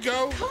ready to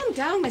go. Calm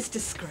down, Mr.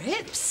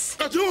 Scripps.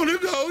 I don't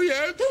want to go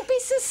yet. Don't be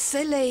so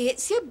silly.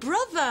 It's your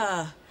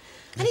brother.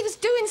 And he was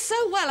doing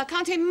so well, I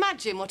can't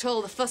imagine what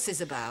all the fuss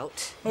is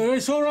about. Oh,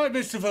 it's all right,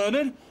 Mr.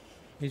 Vernon.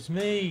 It's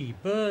me,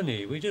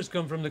 Bernie. We just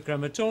come from the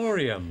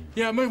crematorium.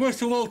 Yeah,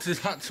 Mr. Walters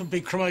had to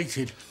be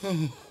cremated.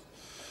 Oh,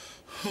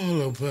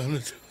 hello,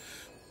 Bernard.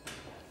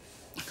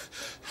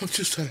 I've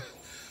just had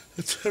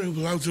a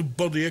terrible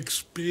out-of-body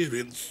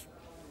experience.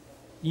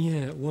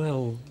 Yeah,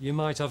 well, you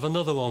might have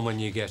another one when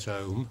you get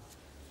home.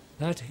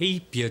 That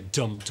heap you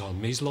dumped on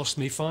me's lost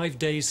me 5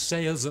 days'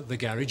 sales at the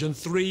garage and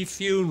 3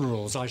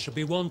 funerals. I shall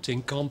be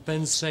wanting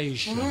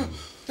compensation.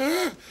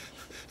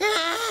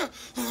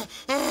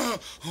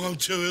 I'm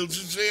too ill to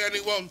see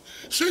anyone.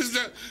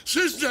 Sister,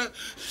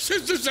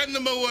 send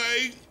them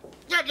away.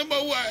 Send them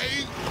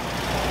away.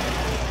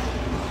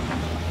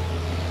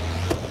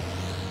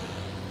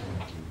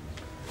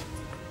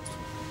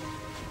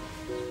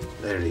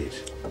 There he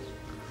is.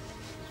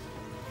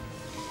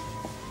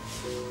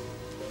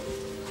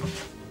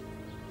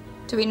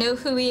 Do we know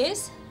who he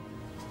is?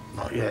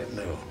 Not yet,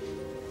 no.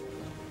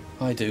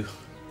 I do.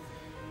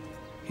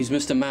 He's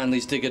Mr.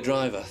 Manley's digger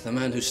driver, the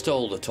man who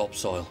stole the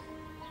topsoil.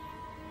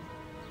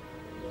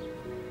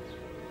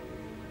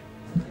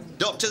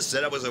 Doctors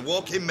said I was a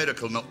walking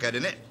miracle not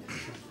getting it.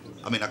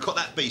 I mean, I cut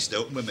that beast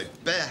open with my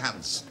bare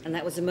hands. And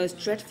that was the most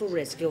dreadful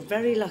risk. You're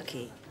very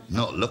lucky.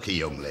 Not lucky,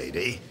 young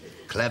lady.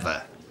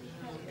 Clever.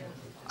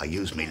 I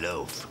used me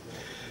loaf.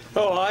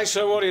 Oh, aye,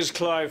 so what is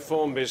Clive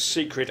Formby's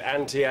secret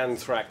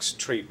anti-anthrax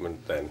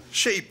treatment, then?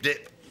 Sheep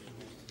dip.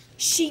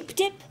 Sheep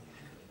dip?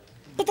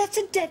 But that's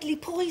a deadly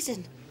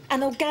poison.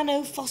 An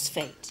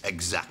organophosphate.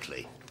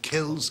 Exactly.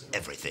 Kills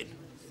everything.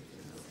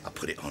 I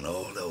put it on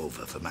all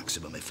over for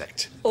maximum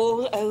effect.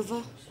 All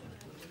over?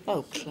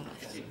 Oh,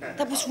 Clive.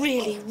 That was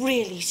really,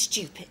 really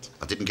stupid.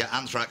 I didn't get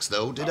anthrax,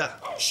 though, did I?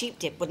 Sheep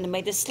dip wouldn't have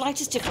made the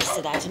slightest difference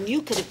to that, and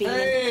you could have been...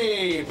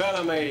 Hey,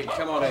 Bellamy,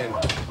 come on in.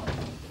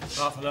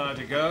 Half an hour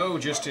to go,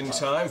 just in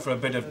time for a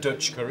bit of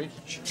Dutch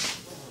courage.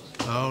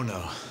 Oh,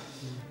 no.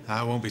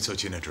 I won't be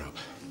touching a drop.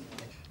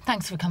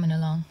 Thanks for coming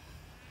along.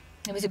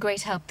 It was a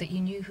great help that you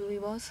knew who he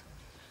was.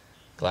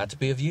 Glad to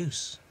be of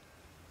use.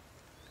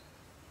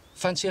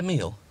 Fancy a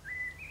meal?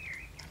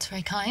 That's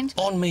very kind.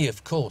 On me,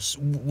 of course.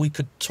 We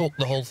could talk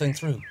the whole thing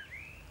through.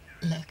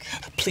 Look.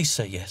 Please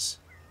say yes.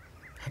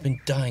 I've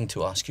been dying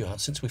to ask you out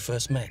since we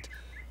first met.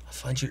 I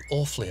find you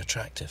awfully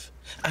attractive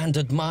and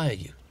admire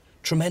you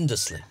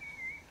tremendously.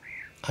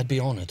 I'd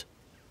be honoured.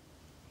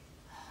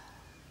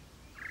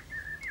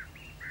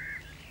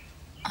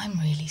 I'm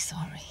really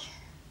sorry.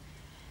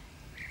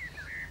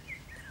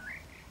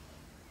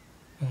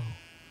 Oh.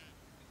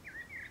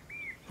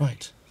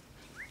 Right.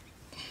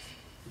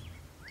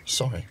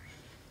 Sorry.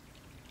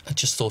 I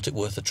just thought it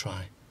worth a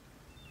try.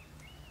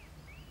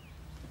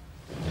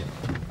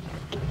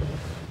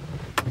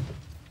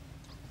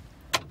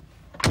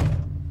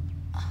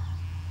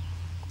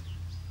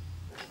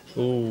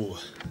 Ooh,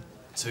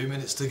 2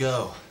 minutes to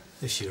go,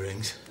 if she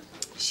rings.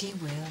 She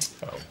will.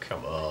 Oh,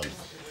 come on.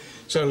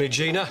 It's only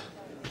Gina.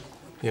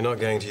 You're not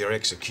going to your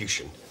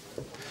execution.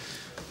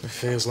 It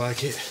feels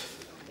like it.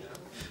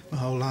 My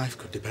whole life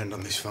could depend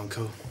on this phone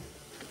call.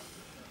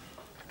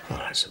 Well,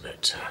 that's a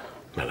bit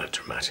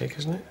melodramatic,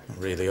 isn't it? Not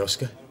really,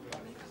 Oscar.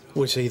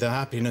 Well, it's either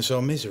happiness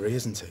or misery,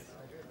 isn't it?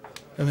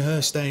 I mean,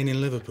 her staying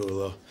in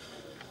Liverpool or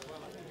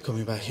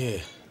coming back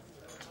here.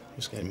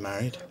 Just getting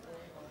married,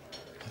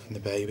 having the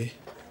baby,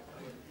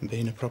 and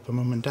being a proper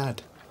mum and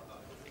dad.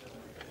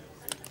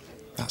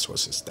 That's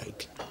what's at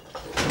stake.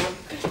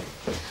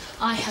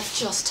 I have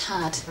just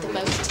had the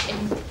most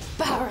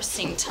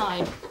embarrassing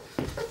time.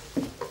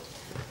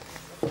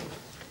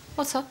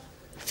 What's up?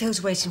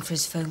 Phil's waiting for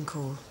his phone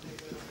call.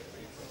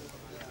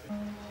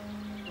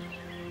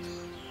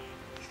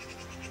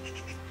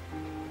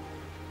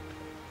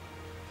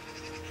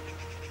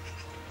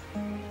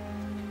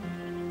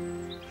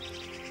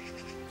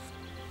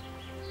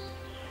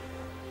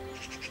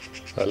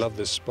 I love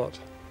this spot.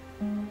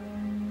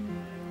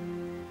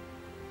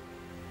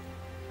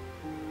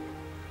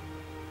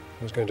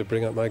 I was going to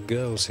bring up my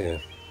girls here.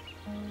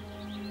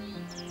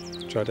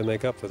 Try to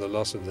make up for the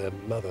loss of their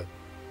mother.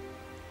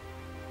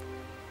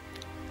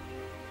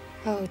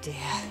 Oh, dear.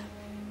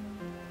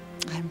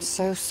 I'm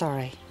so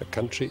sorry. A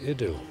country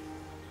idyll.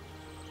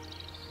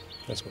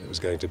 That's what it was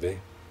going to be.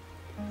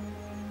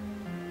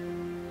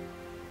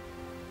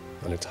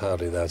 And it's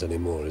hardly that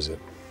anymore, is it?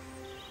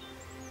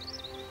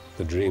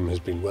 The dream has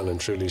been well and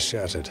truly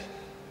shattered.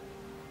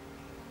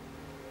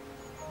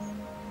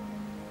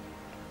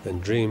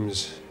 And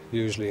dreams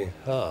usually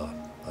are,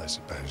 I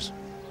suppose.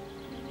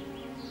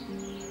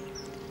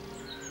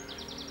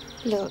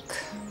 Look,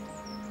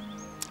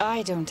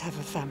 I don't have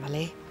a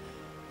family,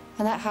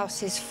 and that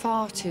house is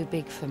far too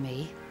big for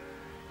me.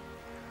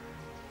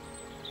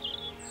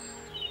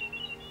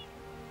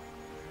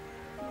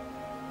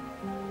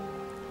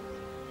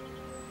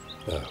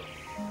 No.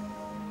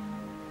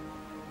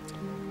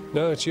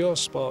 No, it's your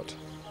spot.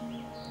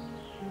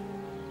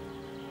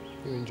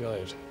 You enjoy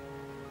it.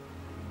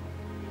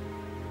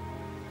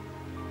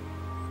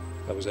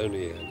 I was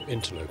only an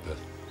interloper.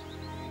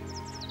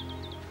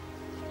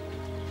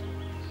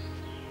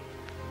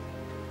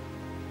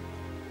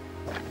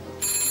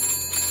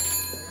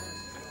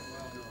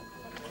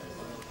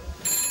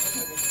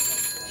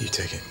 You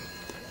take it.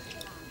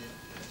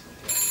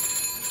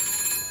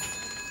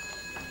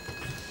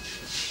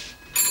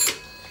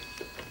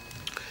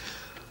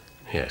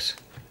 Yes.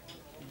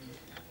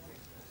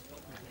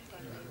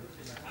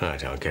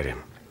 Right, I'll get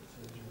him.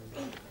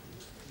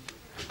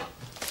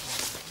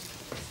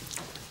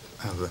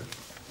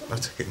 I'll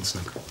take it in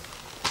snug.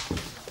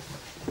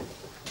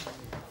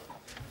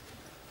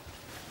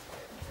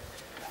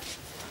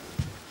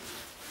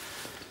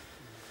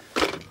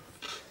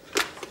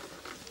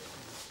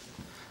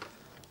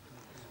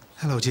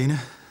 Hello, Gina.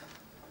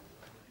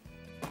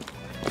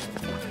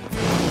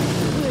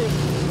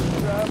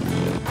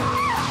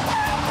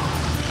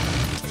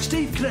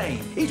 Steve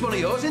Crane. He's one of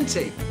yours, isn't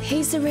he?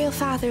 He's the real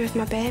father of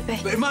my baby.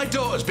 But if my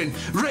daughter's been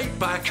raped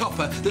by a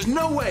copper, there's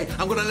no way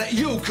I'm going to let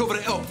you cover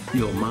it up.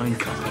 You're mine,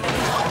 copper.